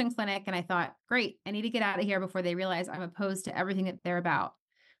anti-abortion clinic, and I thought, great, I need to get out of here before they realize I'm opposed to everything that they're about.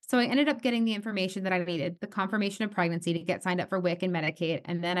 So I ended up getting the information that I needed, the confirmation of pregnancy, to get signed up for WIC and Medicaid,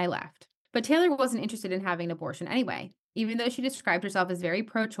 and then I left. But Taylor wasn't interested in having an abortion anyway. Even though she described herself as very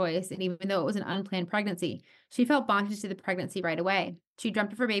pro-choice, and even though it was an unplanned pregnancy, she felt bonded to the pregnancy right away. She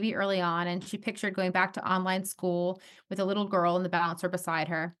dreamt of her baby early on, and she pictured going back to online school with a little girl in the balancer beside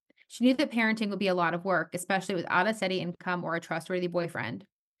her. She knew that parenting would be a lot of work, especially without a steady income or a trustworthy boyfriend.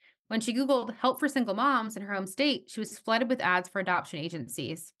 When she Googled help for single moms in her home state, she was flooded with ads for adoption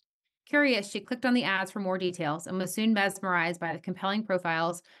agencies. Curious, she clicked on the ads for more details and was soon mesmerized by the compelling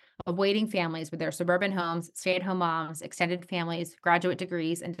profiles of waiting families with their suburban homes, stay-at-home moms, extended families, graduate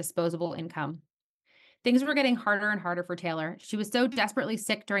degrees, and disposable income. Things were getting harder and harder for Taylor. She was so desperately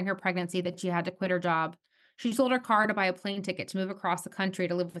sick during her pregnancy that she had to quit her job. She sold her car to buy a plane ticket to move across the country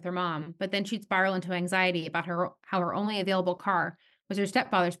to live with her mom, but then she'd spiral into anxiety about how her only available car was her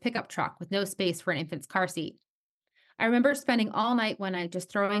stepfather's pickup truck with no space for an infant's car seat. I remember spending all night one night just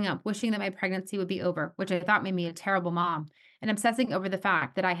throwing up, wishing that my pregnancy would be over, which I thought made me a terrible mom, and obsessing over the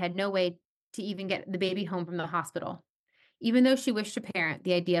fact that I had no way to even get the baby home from the hospital. Even though she wished to parent,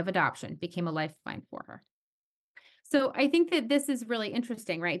 the idea of adoption became a lifeline for her. So I think that this is really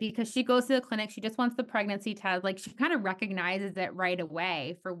interesting, right? Because she goes to the clinic, she just wants the pregnancy test, like she kind of recognizes it right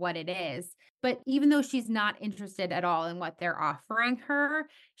away for what it is. But even though she's not interested at all in what they're offering her,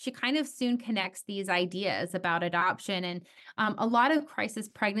 she kind of soon connects these ideas about adoption. And a lot of crisis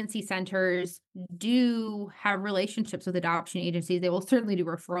pregnancy centers do have relationships with adoption agencies. They will certainly do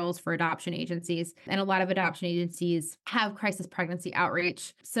referrals for adoption agencies. And a lot of adoption agencies have crisis pregnancy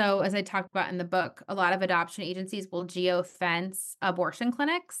outreach. So as I talked about in the book, a lot of adoption agencies will geofence abortion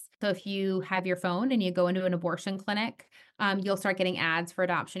clinics. So if you have your phone and you go into an abortion clinic, you'll start getting ads for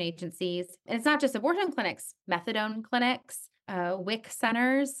adoption agencies. And it's not just abortion clinics, methadone clinics, WIC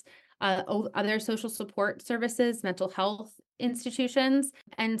centers, other social support services, mental health institutions.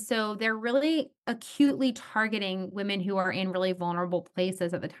 And so they're really acutely targeting women who are in really vulnerable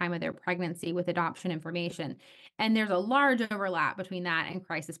places at the time of their pregnancy with adoption information. And there's a large overlap between that and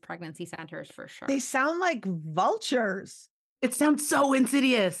crisis pregnancy centers for sure. They sound like vultures. It sounds so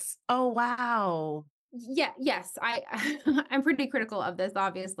insidious. Oh, wow. Yes, I'm pretty critical of this,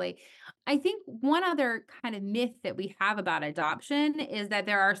 obviously. I think one other kind of myth that we have about adoption is that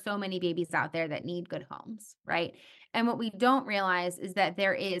there are so many babies out there that need good homes, right? And what we don't realize is that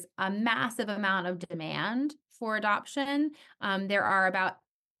there is a massive amount of demand for adoption. There are about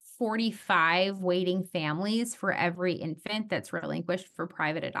 45 waiting families for every infant that's relinquished for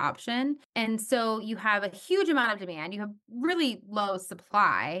private adoption. And so you have a huge amount of demand. You have really low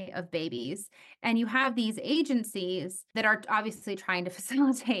supply of babies. And you have these agencies that are obviously trying to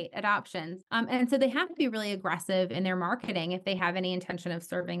facilitate adoptions. And so they have to be really aggressive in their marketing if they have any intention of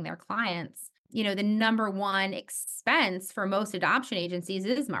serving their clients. You know, the number one expense for most adoption agencies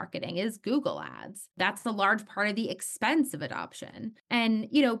is marketing, is Google ads. That's a large part of the expense of adoption. And,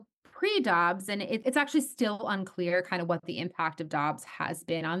 you know, pre-Dobbs, and it's actually still unclear kind of what the impact of Dobbs has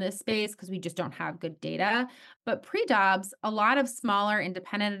been on this space because we just don't have good data. But pre-Dobbs, a lot of smaller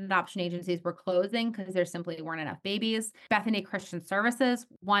independent adoption agencies were closing because there simply weren't enough babies. Bethany Christian Services,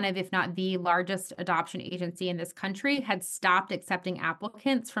 one of, if not the largest adoption agency in this country, had stopped accepting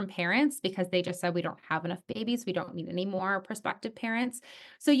applicants from parents because they just said, we don't have enough babies. We don't need any more prospective parents.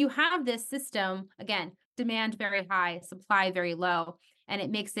 So you have this system, again, demand very high, supply very low, and it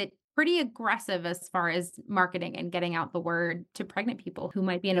makes it pretty aggressive as far as marketing and getting out the word to pregnant people who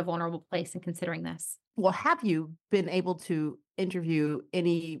might be in a vulnerable place and considering this. Well, have you been able to interview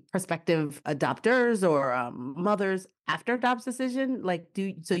any prospective adopters or mothers after Dobbs' decision? Like,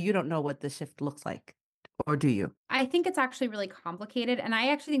 so you don't know what the shift looks like, or do you? I think it's actually really complicated. And I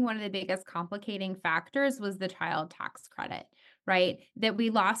actually think one of the biggest complicating factors was the child tax credit, right? That we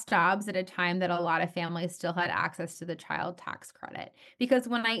lost Dobbs at a time that a lot of families still had access to the child tax credit. Because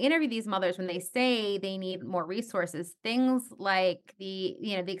when I interview these mothers, when they say they need more resources, things like the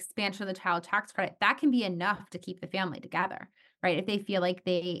expansion of the child tax credit, that can be enough to keep the family together, right? If they feel like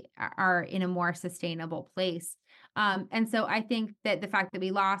they are in a more sustainable place. And so I think that the fact that we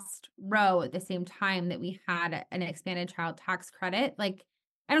lost Roe at the same time that we had an expanded child tax credit, like,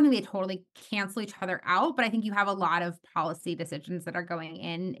 I don't think they totally cancel each other out, but I think you have a lot of policy decisions that are going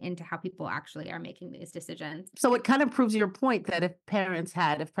into how people actually are making these decisions. So it kind of proves your point that if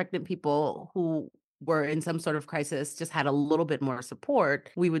pregnant people who were in some sort of crisis just had a little bit more support,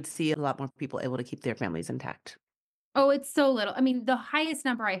 we would see a lot more people able to keep their families intact. Oh, it's so little. I mean, the highest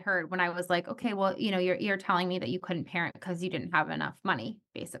number I heard when I was like, okay, well, you're telling me that you couldn't parent because you didn't have enough money,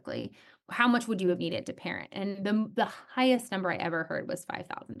 basically. How much would you have needed to parent? And the highest number I ever heard was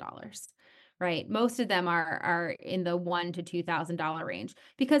 $5,000, right? Most of them are in the $1,000 to $2,000 range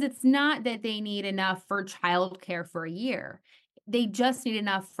because it's not that they need enough for childcare for a year. They just need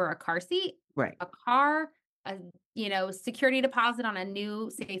enough for a car seat, Right. a car, a security deposit on a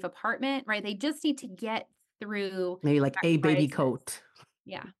new safe apartment, right? They just need to get through Maybe like a baby crisis. coat.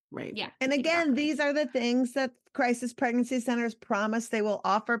 Yeah. Right. Yeah. And again, exactly. these are the things that crisis pregnancy centers promise they will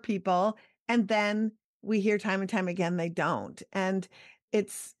offer people. And then we hear time and time again, they don't. And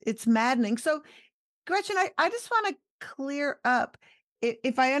it's maddening. So Gretchen, I just want to clear up,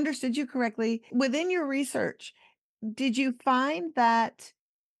 if I understood you correctly, within your research, did you find that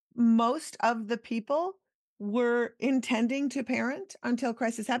most of the people were intending to parent until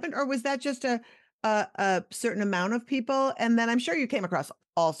crisis happened, or was that just a certain amount of people? And then I'm sure you came across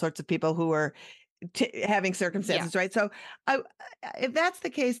all sorts of people who were having circumstances, right? So if that's the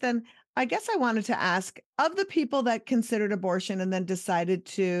case, then I guess I wanted to ask, of the people that considered abortion and then decided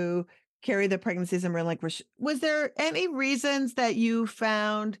to carry the pregnancies and relinquish, was there any reasons that you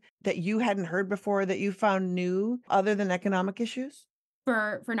found that you hadn't heard before, that you found new, other than economic issues?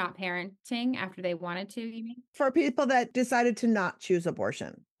 For not parenting after they wanted to, you mean? For people that decided to not choose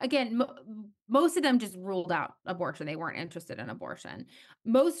abortion? Again, most of them just ruled out abortion. They weren't interested in abortion.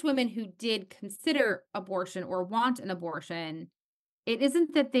 Most women who did consider abortion or want an abortion, it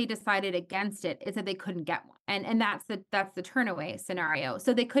isn't that they decided against it, it's that they couldn't get one. And that's the turnaway scenario.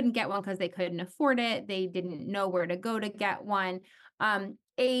 So they couldn't get one because they couldn't afford it. They didn't know where to go to get one.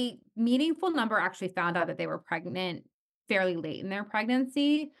 A meaningful number actually found out that they were pregnant fairly late in their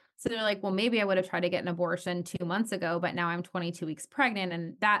pregnancy. So they're like, well, maybe I would have tried to get an abortion 2 months ago, but now I'm 22 weeks pregnant,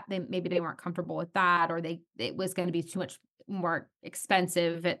 and that maybe they weren't comfortable with that, or it was going to be too much more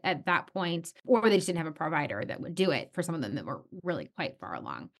expensive at that point, or they just didn't have a provider that would do it for some of them that were really quite far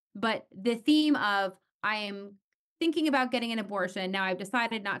along. But the theme of, I am thinking about getting an abortion, now I've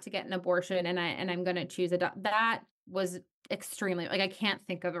decided not to get an abortion, and I'm going to choose that was extremely, like, I can't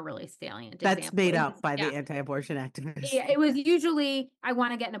think of a really salient That's example. made It up was- by the yeah. anti-abortion activists. Yeah, it was usually, I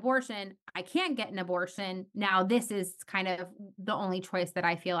want to get an abortion. I can't get an abortion. Now this is kind of the only choice that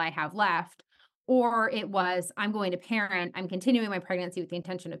I feel I have left. Or it was, I'm going to parent, I'm continuing my pregnancy with the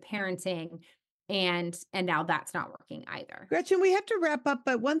intention of parenting. And now that's not working either. Gretchen, we have to wrap up,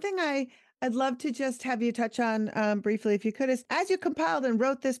 but one thing I'd love to just have you touch on briefly, if you could, is as you compiled and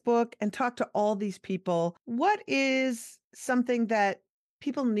wrote this book and talked to all these people, what is something that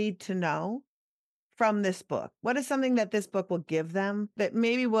people need to know from this book? What is something that this book will give them that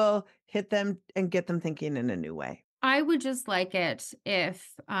maybe will hit them and get them thinking in a new way? I would just like it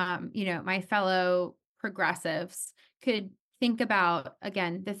if, my fellow progressives could think about,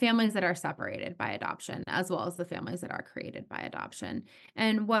 again, the families that are separated by adoption, as well as the families that are created by adoption,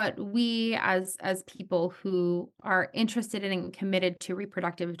 and what we as people who are interested in and committed to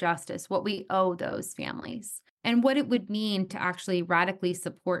reproductive justice, what we owe those families, and what it would mean to actually radically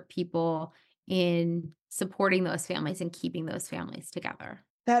support people in supporting those families and keeping those families together.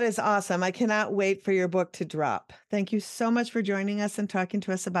 That is awesome. I cannot wait for your book to drop. Thank you so much for joining us and talking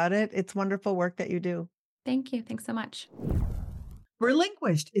to us about it. It's wonderful work that you do. Thank you. Thanks so much.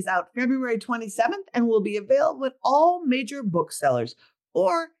 Relinquished is out February 27th and will be available at all major booksellers,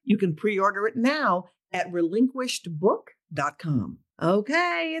 or you can pre-order it now at relinquishedbook.com.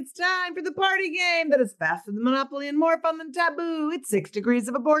 Okay, it's time for the party game that is faster than Monopoly and more fun than Taboo. It's 6 Degrees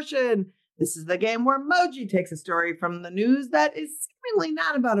of Abortion. This is the game where Moji takes a story from the news that is seemingly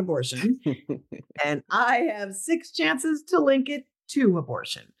not about abortion, and I have 6 chances to link it to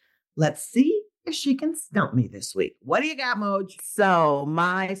abortion. Let's see if she can stump me this week. What do you got, Moj? So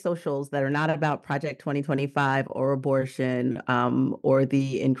my socials that are not about Project 2025 or abortion or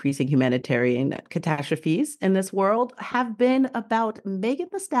the increasing humanitarian catastrophes in this world have been about Megan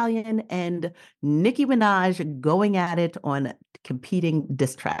Thee Stallion and Nicki Minaj going at it on competing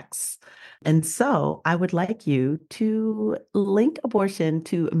diss tracks. And so I would like you to link abortion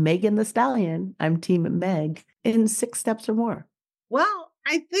to Megan Thee Stallion, I'm Team Meg, in 6 steps or more. Well,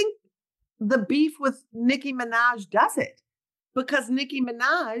 I think the beef with Nicki Minaj does it, because Nicki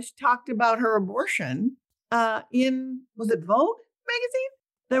Minaj talked about her abortion in, was it Vogue magazine?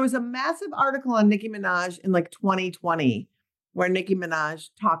 There was a massive article on Nicki Minaj in like 2020 where Nicki Minaj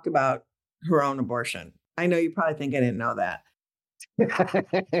talked about her own abortion. I know you probably think I didn't know that.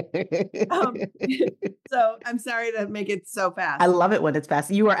 So I'm sorry to make it so fast. I love it when it's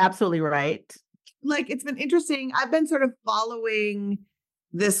fast. You are absolutely right. Like, it's been interesting. I've been sort of following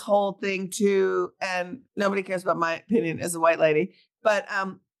this whole thing too, and nobody cares about my opinion as a white lady, but I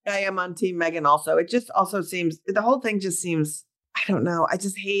am on Team Megan also. It just also seems, the whole thing just seems, I don't know. I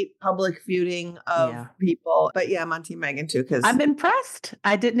just hate public feuding of people. But yeah, I'm on Team Megan too, because I'm impressed.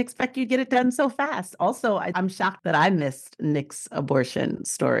 I didn't expect you to get it done so fast. Also, I'm shocked that I missed Nick's abortion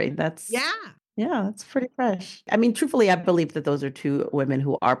story. That's that's pretty fresh. I mean, truthfully, I believe that those are 2 women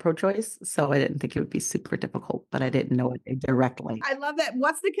who are pro-choice, so I didn't think it would be super difficult, but I didn't know it directly. I love that.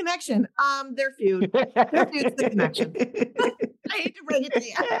 What's the connection? Their feud. Their feud's the connection. I hate to bring it to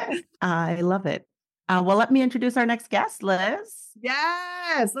you. I love it. Well, let me introduce our next guest, Liz.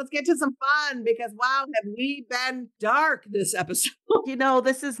 Yes, let's get to some fun, because wow, have we been dark this episode?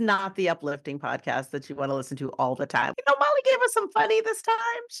 This is not the uplifting podcast that you want to listen to all the time. Molly gave us some funny this time.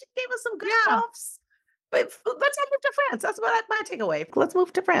 She gave us some good stuffs. But let's not move to France. That's what my takeaway. Let's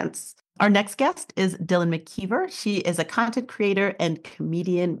move to France. Our next guest is Dylan McKeever. She is a content creator and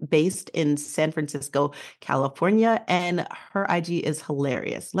comedian based in San Francisco, California, and her IG is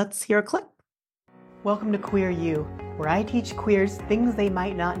hilarious. Let's hear a clip. Welcome to Queer You, where I teach queers things they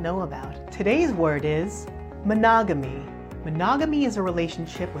might not know about. Today's word is monogamy. Monogamy is a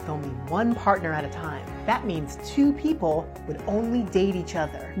relationship with only one partner at a time. That means 2 people would only date each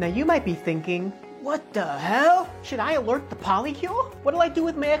other. Now you might be thinking, what the hell? Should I alert the polycule? What'll I do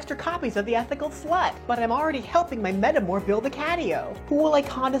with my extra copies of The Ethical Slut? But I'm already helping my metamorph build a catio. Who will I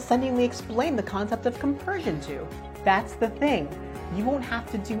condescendingly explain the concept of compersion to? That's the thing. You won't have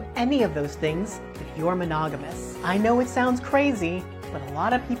to do any of those things if you're monogamous. I know it sounds crazy, but a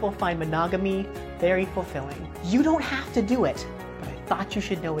lot of people find monogamy very fulfilling. You don't have to do it, but I thought you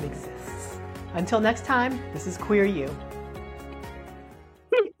should know it exists. Until next time, this is Queer You.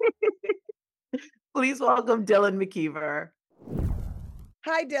 Please welcome Dylan McKeever.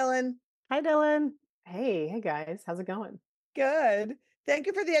 Hi, Dylan. Hi, Dylan. Hey guys, how's it going? Good. Thank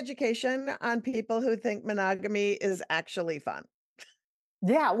you for the education on people who think monogamy is actually fun.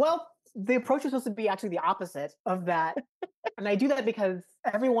 Yeah, well, the approach is supposed to be actually the opposite of that. And I do that because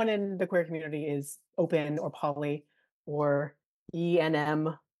everyone in the queer community is open or poly or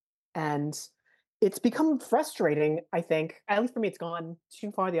ENM. And it's become frustrating, I think. At least for me, it's gone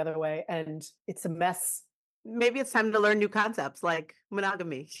too far the other way, and it's a mess. Maybe it's time to learn new concepts like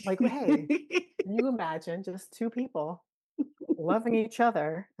monogamy. Like, hey, can you imagine just two people loving each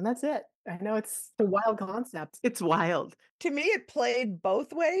other, and that's it? I know it's a wild concept. It's wild. To me, it played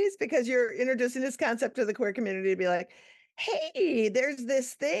both ways because you're introducing this concept to the queer community to be like, hey, there's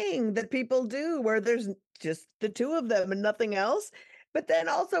this thing that people do where there's just the two of them and nothing else. But then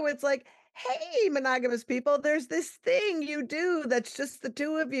also it's like, hey, monogamous people, there's this thing you do that's just the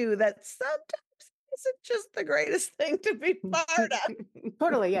two of you that sometimes isn't just the greatest thing to be part of.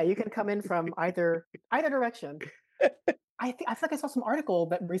 Totally, yeah. You can come in from either direction. I feel like I saw some article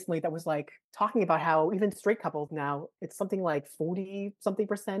that recently that was like talking about how even straight couples now, it's something like 40 something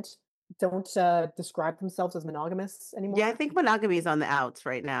percent don't describe themselves as monogamous anymore. Yeah, I think monogamy is on the outs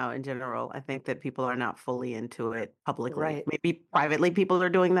right now in general. I think that people are not fully into it publicly. Right. Maybe privately people are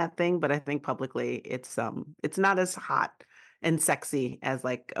doing that thing, but I think publicly it's not as hot and sexy as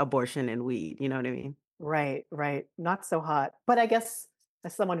like abortion and weed, you know what I mean? Right, right. Not so hot. But I guess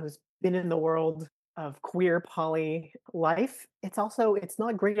as someone who's been in the world of queer poly life, it's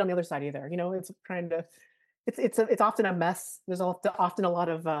not great on the other side either. It's trying to it's often a mess. There's often a lot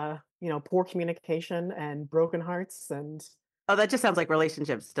of poor communication and broken hearts and Oh, that just sounds like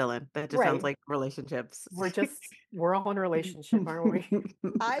relationships, Dylan. That just sounds right. like relationships. We're all in a relationship, aren't we?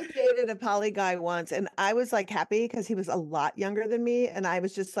 I dated a poly guy once and I was like happy because he was a lot younger than me. And I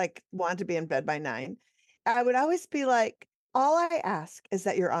was just like, wanted to be in bed by 9. I would always be like, all I ask is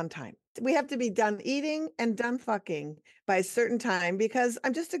that you're on time. We have to be done eating and done fucking by a certain time because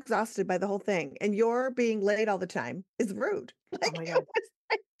I'm just exhausted by the whole thing. And your being late all the time is rude. Like, my it God. was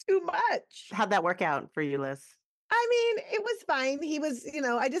like too much. How'd that work out for you, Liz? I mean, it was fine. He was,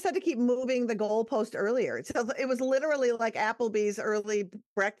 I just had to keep moving the goalpost earlier. So it was literally like Applebee's early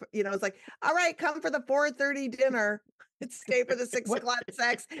breakfast. It's like, all right, come for the 4:30 dinner. Stay for the 6 What- o'clock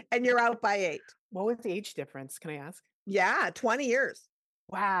sex, and you're out by 8. What was the age difference? Can I ask? Yeah, 20 years.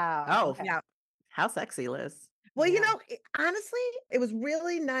 Wow. Oh, Okay. Yeah. How sexy, Liz. Well, Yeah. honestly, it was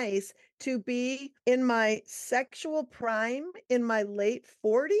really nice to be in my sexual prime in my late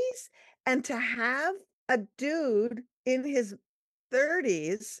 40s and to have a dude in his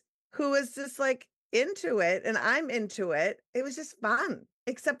 30s who is just like into it and I'm into it. It was just fun,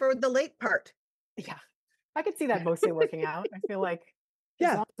 except for the late part. Yeah. I could see that mostly working out. I feel like as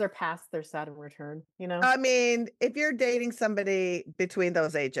Yeah. long as they're past their Saturn return, I mean, if you're dating somebody between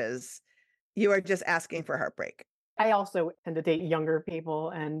those ages, you are just asking for heartbreak. I also tend to date younger people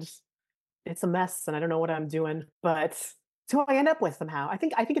and it's a mess and I don't know what I'm doing, but it's who I end up with somehow. I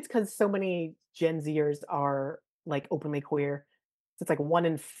think it's because so many Gen Zers are like openly queer. So it's like 1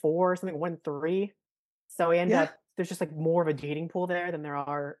 in 4 or something, 1 in 3. So I end Yeah. up there's just like more of a dating pool there than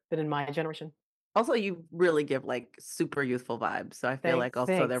in my generation. Also, you really give like super youthful vibes. So I feel like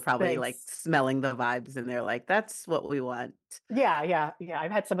also they're probably like Thanks. smelling the vibes and they're like, that's what we want. Yeah.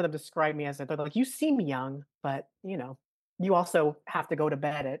 I've had some of them describe me as they're like, you seem young, but you also have to go to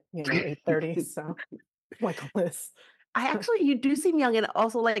bed at 8:30. So like Liz. You do seem young, and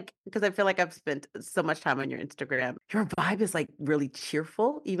also like because I feel like I've spent so much time on your Instagram. Your vibe is like really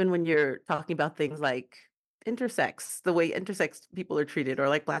cheerful, even when you're talking about things like intersex, the way intersex people are treated, or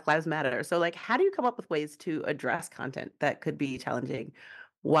like Black Lives Matter. So, like, how do you come up with ways to address content that could be challenging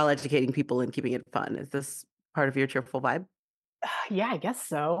while educating people and keeping it fun? Is this part of your cheerful vibe? Yeah, I guess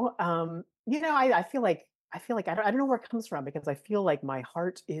so. I feel like I don't know where it comes from because I feel like my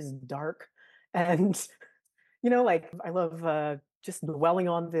heart is dark, and like I love just dwelling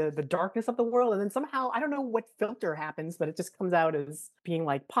on the darkness of the world, and then somehow I don't know what filter happens, but it just comes out as being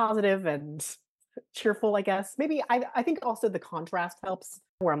like positive and cheerful. I guess maybe I think also the contrast helps,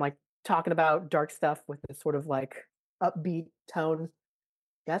 where I'm like talking about dark stuff with this sort of like upbeat tone.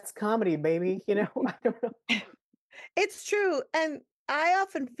 That's comedy, baby. I don't know. It's true. And I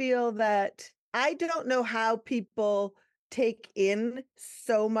often feel that I don't know how people take in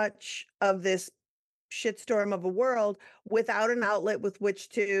so much of this shitstorm of a world without an outlet with which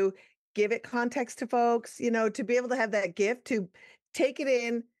to give it context to folks, to be able to have that gift to take it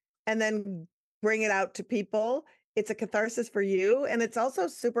in and then bring it out to people. It's a catharsis for you. And it's also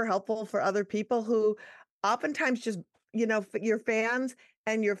super helpful for other people who oftentimes just, your fans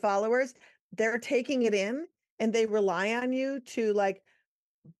and your followers, they're taking it in and they rely on you to like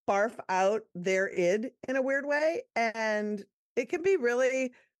barf out their id in a weird way. And it can be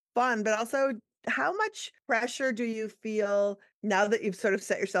really fun, but also how much pressure do you feel now that you've sort of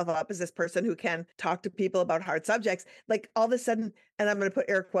set yourself up as this person who can talk to people about hard subjects? Like all of a sudden, and I'm going to put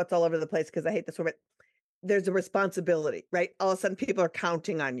air quotes all over the place because I hate this word, but there's a responsibility, right? All of a sudden people are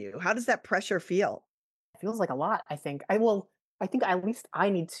counting on you. How does that pressure feel? It feels like a lot, I think. I think at least I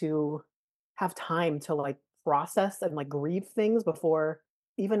need to have time to like process and like grieve things before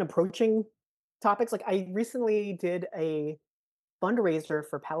even approaching topics. Like I recently did a fundraiser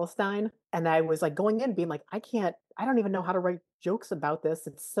for Palestine and I was like going in being like, I don't even know how to write jokes about this.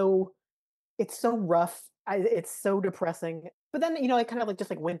 It's so rough. It's so depressing. But then, I kind of like just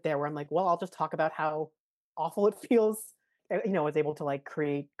like went there where I'm like, well, I'll just talk about how awful it feels. I was able to like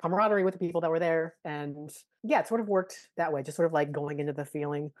create camaraderie with the people that were there. And yeah, it sort of worked that way, just sort of like going into the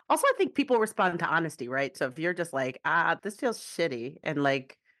feeling. Also, I think people respond to honesty, right? So if you're just like, this feels shitty, and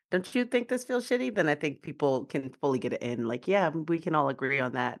like, don't you think this feels shitty? Then I think people can fully get it in. Like, yeah, we can all agree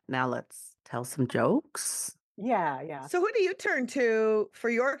on that. Now let's tell some jokes. Yeah, yeah. So who do you turn to for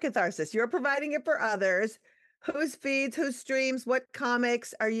your catharsis? You're providing it for others. Whose feeds, whose streams, what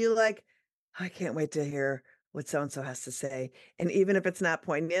comics are you like, I can't wait to hear what so-and-so has to say. And even if it's not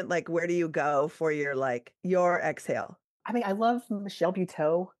poignant, like where do you go for your exhale? I mean, I love Michelle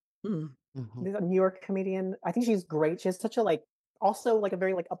Buteau, Mm. Mhm. the New York comedian. I think she's great. She has such a like, also like a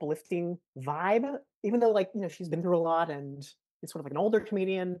very like uplifting vibe, even though like, she's been through a lot and is sort of like an older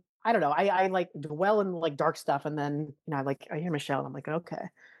comedian. I don't know. I like dwell in like dark stuff and then, I hear Michelle and I'm like, okay,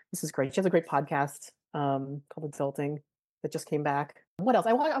 this is great. She has a great podcast called Adulting that just came back. What else?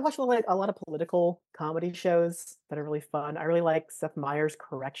 I watch a lot of political comedy shows that are really fun. I really like Seth Meyers'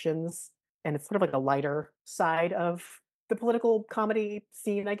 Corrections, and it's sort of like a lighter side of the political comedy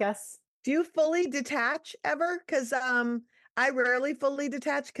scene, I guess. Do you fully detach ever? Because I rarely fully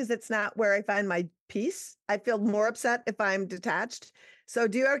detach because it's not where I find my peace. I feel more upset if I'm detached. So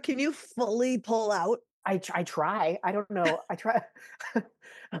can you fully pull out? I try. I don't know. I try.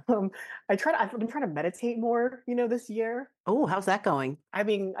 I've been trying to meditate more, this year. Oh, how's that going? I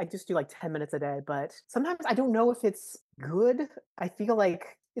mean, I just do like 10 minutes a day, but sometimes I don't know if it's good. I feel like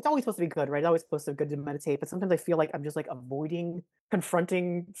it's always supposed to be good, right? It's always supposed to be good to meditate, but sometimes I feel like I'm just like avoiding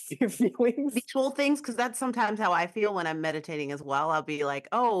confronting feelings. Ritual things, because that's sometimes how I feel when I'm meditating as well. I'll be like,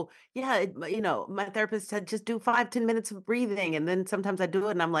 oh, yeah, my therapist said just do 5-10 minutes of breathing. And then sometimes I do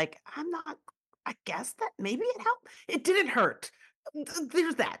it and I'm like, I guess that maybe it helped. It didn't hurt.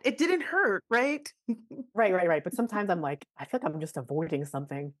 There's that. It didn't hurt, right? Right. But sometimes I'm like, I feel like I'm just avoiding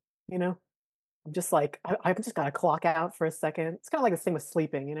something, I'm just like, I've just got to clock out for a second. It's kind of like this thing with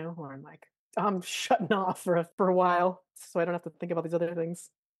sleeping, where I'm like, I'm shutting off for a while so I don't have to think about these other things.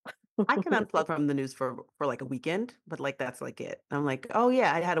 I can unplug from the news for like a weekend, but like that's like it. I'm like, oh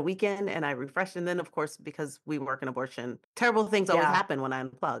yeah, I had a weekend and I refreshed, and then of course because we work in abortion, terrible things always Yeah. happen when I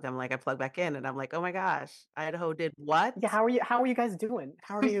unplug. I'm like, I plug back in, and I'm like, oh my gosh, Idaho did what? Yeah, how are you guys doing?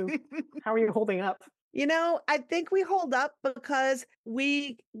 How are you holding up? I think we hold up because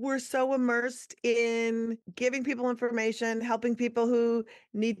we were so immersed in giving people information, helping people who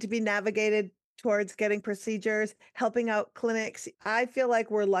need to be navigated towards getting procedures, helping out clinics. I feel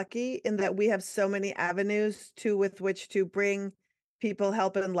like we're lucky in that we have so many avenues with which to bring people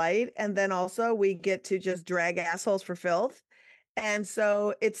help and light. And then also we get to just drag assholes for filth. And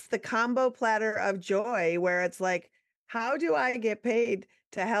so it's the combo platter of joy where it's like, how do I get paid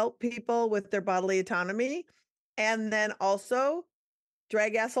to help people with their bodily autonomy and then also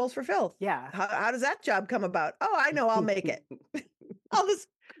drag assholes for filth? Yeah. How does that job come about? Oh, I know, I'll make it. I'll just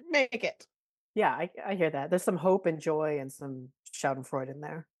make it. Yeah, I hear that. There's some hope and joy and some Schadenfreude in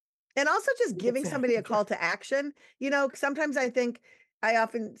there. And also just It's giving somebody a call to action. Sometimes I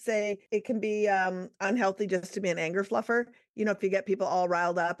often say it can be unhealthy just to be an anger fluffer. If you get people all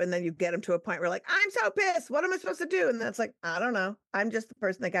riled up and then you get them to a point where like, I'm so pissed. What am I supposed to do? And that's like, I don't know. I'm just the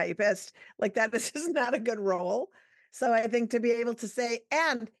person that got you pissed. Like that is just not a good role. So I think to be able to say,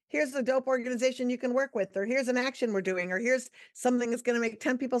 and here's a dope organization you can work with, or here's an action we're doing, or here's something that's going to make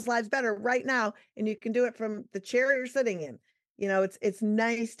 10 people's lives better right now. And you can do it from the chair you're sitting in. It's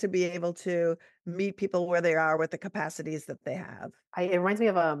nice to be able to meet people where they are with the capacities that they have. It reminds me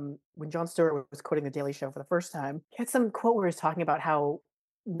of when Jon Stewart was quoting The Daily Show for the first time. He had some quote where he was talking about how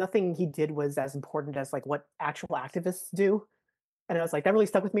nothing he did was as important as like what actual activists do. And I was like, that really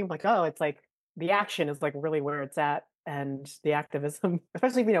stuck with me. I'm like, oh, it's like the action is like really where it's at, and the activism,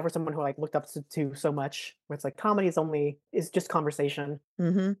 especially for someone who like looked up to so much, where it's like comedy is just conversation,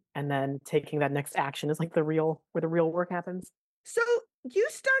 Mm-hmm. and then taking that next action is like where the real work happens. So you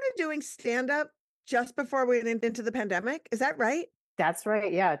started doing stand-up just before we went into the pandemic. Is that right? That's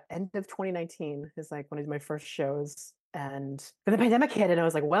right. Yeah. End of 2019 is like one of my first shows. And then the pandemic hit and I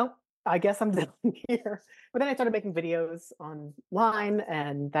was like, well, I guess I'm done here. But then I started making videos online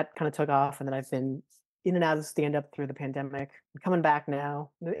and that kind of took off. And then I've been in and out of stand-up through the pandemic. I'm coming back now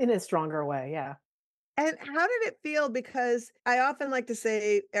in a stronger way. Yeah. And how did it feel? Because I often like to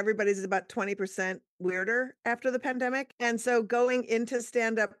say everybody's about 20% weirder after the pandemic. And so going into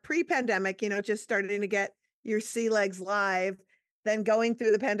stand up pre-pandemic, just starting to get your sea legs live, then going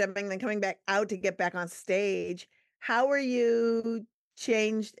through the pandemic, then coming back out to get back on stage. How are you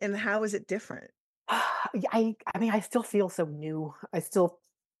changed and how is it different? I mean, I still feel so new.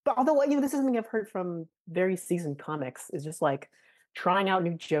 But although, this is something I've heard from very seasoned comics, is just like trying out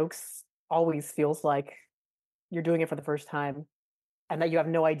new jokes always feels like you're doing it for the first time and that you have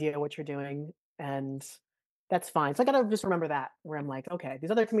no idea what you're doing. And that's fine. So I gotta just remember that, where I'm like, okay,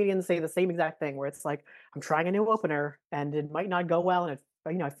 these other comedians say the same exact thing, where it's like, I'm trying a new opener and it might not go well. And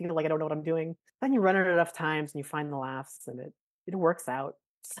I feel like I don't know what I'm doing. Then you run it enough times and you find the laughs and it works out.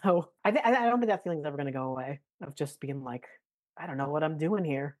 So I don't think that feeling's ever going to go away, of just being like, I don't know what I'm doing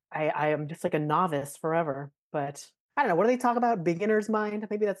here. I am just like a novice forever. But I don't know. What do they talk about? Beginner's mind?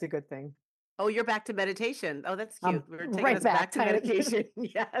 Maybe that's a good thing. Oh, you're back to meditation. Oh, that's cute. We're taking right us back to kinda. meditation.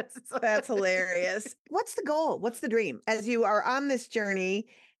 Yes. That's hilarious. What's the goal? What's the dream? As you are on this journey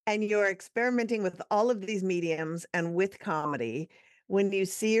and you're experimenting with all of these mediums and with comedy, when you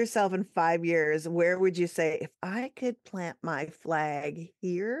see yourself in 5 years, where would you say, if I could plant my flag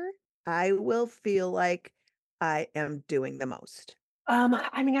here, I will feel like I am doing the most?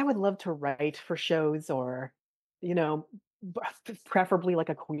 I mean, I would love to write for shows, or, you know, preferably like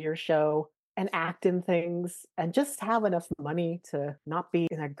a queer show, and act in things, and just have enough money to not be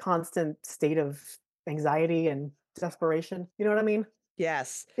in a constant state of anxiety and desperation. You know what I mean?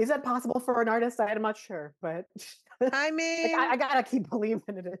 Yes. Is that possible for an artist? I'm not sure, but I mean, I gotta keep believing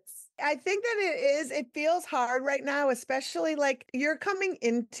it is. I think that it is. It feels hard right now, especially like you're coming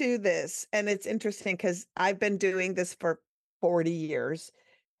into this. And it's interesting because I've been doing this for 40 years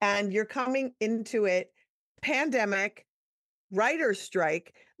and you're coming into it, pandemic, writer's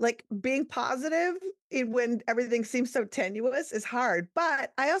strike, like being positive when everything seems so tenuous is hard.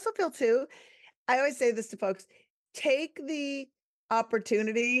 But I also feel too, I always say this to folks, take the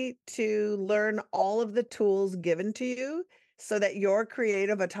opportunity to learn all of the tools given to you so that your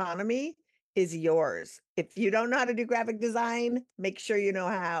creative autonomy is yours. If you don't know how to do graphic design, make sure you know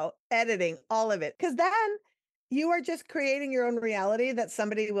how, editing, all of it. Because then you are just creating your own reality that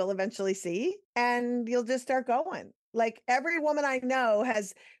somebody will eventually see and you'll just start going. Like every woman I know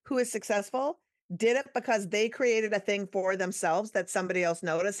who is successful did it because they created a thing for themselves that somebody else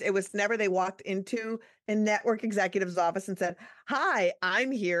noticed. It was never they walked into a network executive's office and said, "Hi,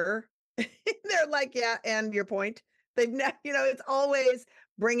 I'm here." They're like, "Yeah, and your point." It's always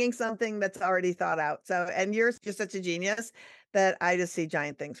bringing something that's already thought out. So, and you're just such a genius that I just see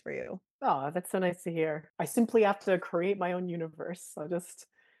giant things for you. Oh, that's so nice to hear. I simply have to create my own universe. So just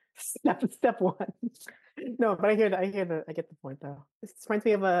step one. No, but I get the point though. This reminds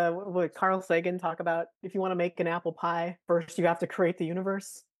me of what Carl Sagan talk about. If you want to make an apple pie, first you have to create the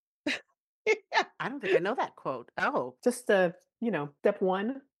universe. I don't think I know that quote. Oh. Just step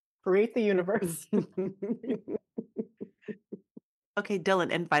one, create the universe. Okay,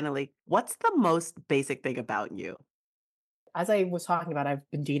 Dylan, and finally, what's the most basic thing about you? As I was talking about, I've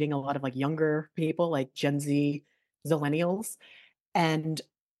been dating a lot of like younger people, like Gen Z, Zillennials. And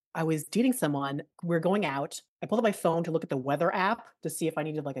I was dating someone. We're going out. I pulled up my phone to look at the weather app to see if I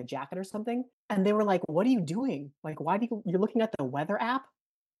needed like a jacket or something. And they were like, "What are you doing? Like, why you're looking at the weather app?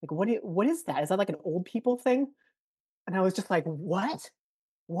 Like, what is that? Is that like an old people thing?" And I was just like, "What?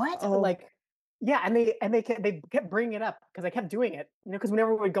 What?" Oh. Like, yeah. And they kept bringing it up because I kept doing it. Because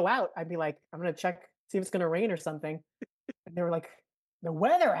whenever we would go out, I'd be like, "I'm gonna check, see if it's gonna rain or something." And they were like, "The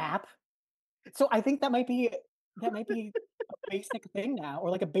weather app." So I think that might be a basic thing now, or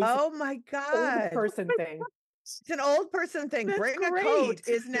like a basic Oh my old God. person thing. It's an old person thing. That's Bring a coat great.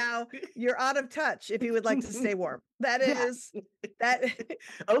 is now you're out of touch if you would like to stay warm. That Yeah. is that.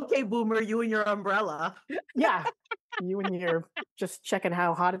 Okay, boomer, you and your umbrella. Yeah. You and you're just checking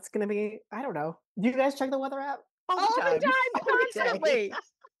how hot it's gonna be. I don't know. Do you guys check the weather app? All All the time, Every day. constantly.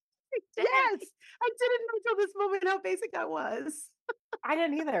 Yes. I didn't know till this moment how basic that was. I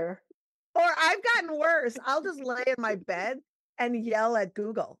didn't either. Or I've gotten worse. I'll just lay in my bed and yell at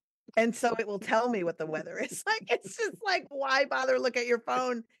Google. And so it will tell me what the weather is. Like, it's just like, why bother look at your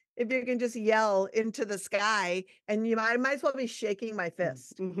phone if you can just yell into the sky and I might as well be shaking my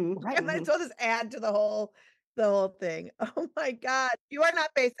fist. Mhm. Right. I might as well just add to the whole thing. Oh my God. You are not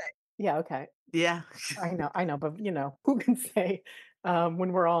basic. Yeah, okay. Yeah. I know, but who can say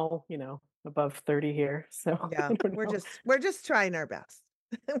when we're all, above 30 here. So Yeah. I don't We're know. just trying our best.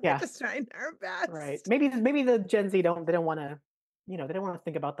 We're Yeah. just trying our best. Right. Maybe the Gen Z they don't want to they don't want to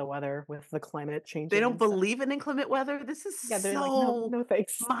think about the weather with the climate changing. They don't and stuff. believe in inclement weather. This is Yeah, they're so like, no,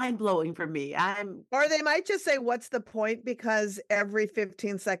 thanks. mind-blowing for me. Or they might just say, what's the point? Because every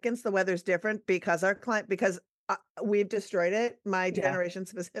 15 seconds, the weather's different because we've destroyed it, my Yeah. generation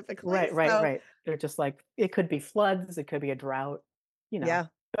specifically. Right. So, They're just like, it could be floods, it could be a drought. yeah,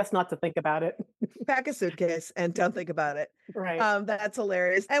 Best not to think about it. pack a suitcase and don't think about it. Right. That's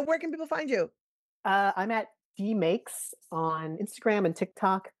hilarious. And where can people find you? I'm at DMakes on Instagram and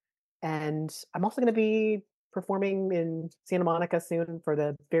TikTok. And I'm also going to be performing in Santa Monica soon for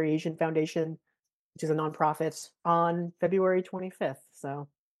the Variation Foundation, which is a nonprofit, on February 25th. So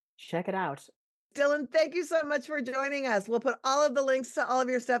check it out. Dylan, thank you so much for joining us. We'll put all of the links to all of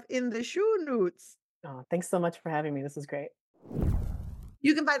your stuff in the show notes. Oh, thanks so much for having me. This is great.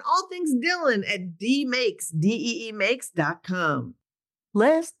 You can find all things Dylan at DeeMakes.com.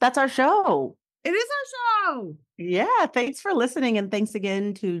 Liz, that's our show. It is our show. Yeah, thanks for listening. And thanks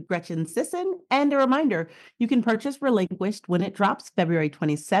again to Gretchen Sisson. And a reminder, you can purchase Relinquished when it drops February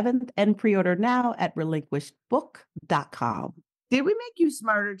 27th and pre-order now at relinquishedbook.com. Did we make you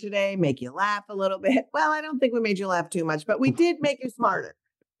smarter today? Make you laugh a little bit? Well, I don't think we made you laugh too much, but we did make you smarter.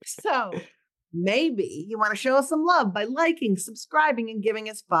 So maybe you want to show us some love by liking, subscribing, and giving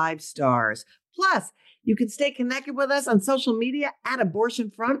us 5 stars. Plus, you can stay connected with us on social media at Abortion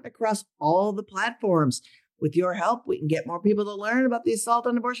Front across all the platforms. With your help, we can get more people to learn about the assault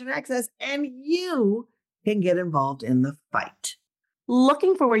on abortion access, and you can get involved in the fight.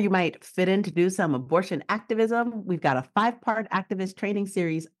 Looking for where you might fit in to do some abortion activism? We've got a 5-part activist training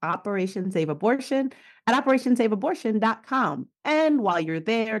series, Operation Save Abortion, at operationsaveabortion.com. And while you're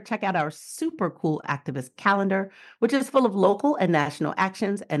there, check out our super cool activist calendar, which is full of local and national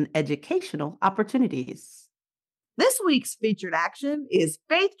actions and educational opportunities. This week's featured action is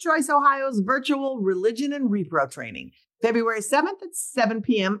Faith Choice Ohio's virtual religion and repro training, February 7th at 7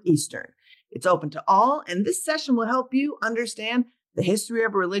 p.m. Eastern. It's open to all, and this session will help you understand the history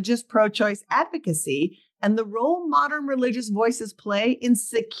of religious pro-choice advocacy and the role modern religious voices play in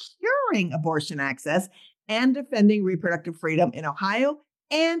securing abortion access and defending reproductive freedom in Ohio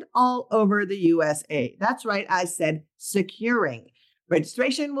and all over the USA. That's right, I said securing.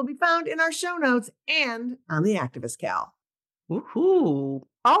 Registration will be found in our show notes and on the Activist Cal. Woohoo!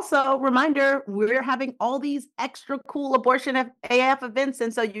 Also, reminder, we're having all these extra cool Abortion AF events,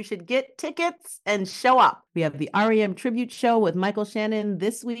 and so you should get tickets and show up. We have the REM Tribute Show with Michael Shannon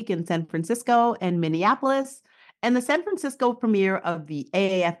this week in San Francisco and Minneapolis, and the San Francisco premiere of the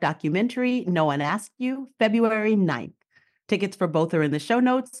AAF documentary, No One Asked You, February 9th. Tickets for both are in the show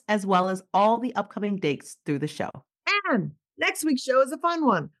notes, as well as all the upcoming dates through the show. And next week's show is a fun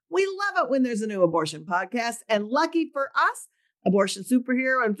one. We love it when there's a new abortion podcast, and lucky for us, abortion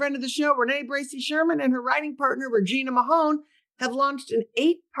superhero and friend of the show, Renee Bracey Sherman, and her writing partner, Regina Mahone, have launched an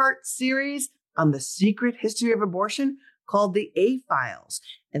 8-part series on the secret history of abortion called The A-Files.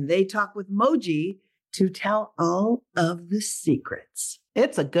 And they talk with Moji to tell all of the secrets.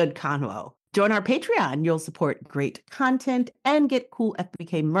 It's a good convo. Join our Patreon. You'll support great content and get cool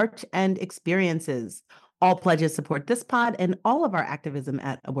FBK merch and experiences. All pledges support this pod and all of our activism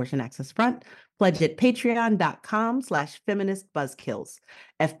at Abortion Access Front. Pledge at patreon.com/feministbuzzkills.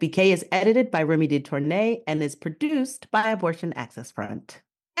 FBK is edited by Remy DeTournay and is produced by Abortion Access Front.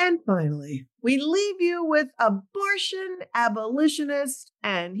 And finally, we leave you with abortion abolitionist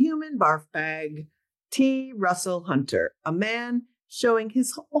and human barf bag, T. Russell Hunter, a man showing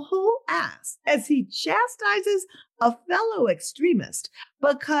his whole ass as he chastises a fellow extremist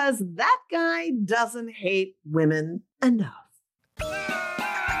because that guy doesn't hate women enough.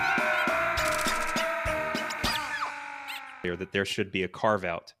 That there should be a carve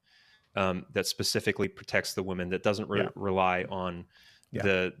out that specifically protects the women, that doesn't rely on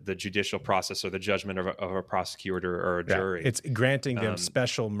the judicial process or the judgment of a prosecutor or a jury. It's granting them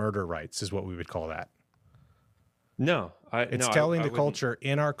special murder rights is what we would call that. It's telling the culture,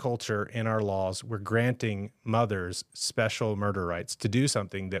 in our laws, we're granting mothers special murder rights to do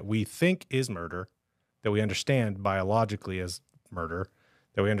something that we think is murder, that we understand biologically as murder,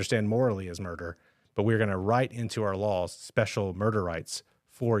 that we understand morally as murder, but we're going to write into our laws special murder rights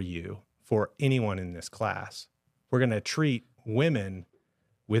for you, for anyone in this class. We're going to treat women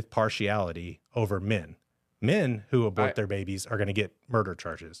with partiality over men. Men who abort their babies are going to get murder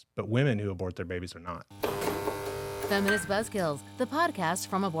charges, but women who abort their babies are not. Feminist Buzzkills, the podcast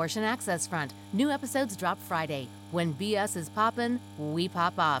from Abortion Access Front. New episodes drop Friday. When BS is poppin', we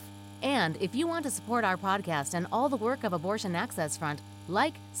pop off. And if you want to support our podcast and all the work of Abortion Access Front,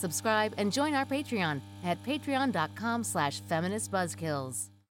 like, subscribe, and join our Patreon at patreon.com/feministbuzzkills.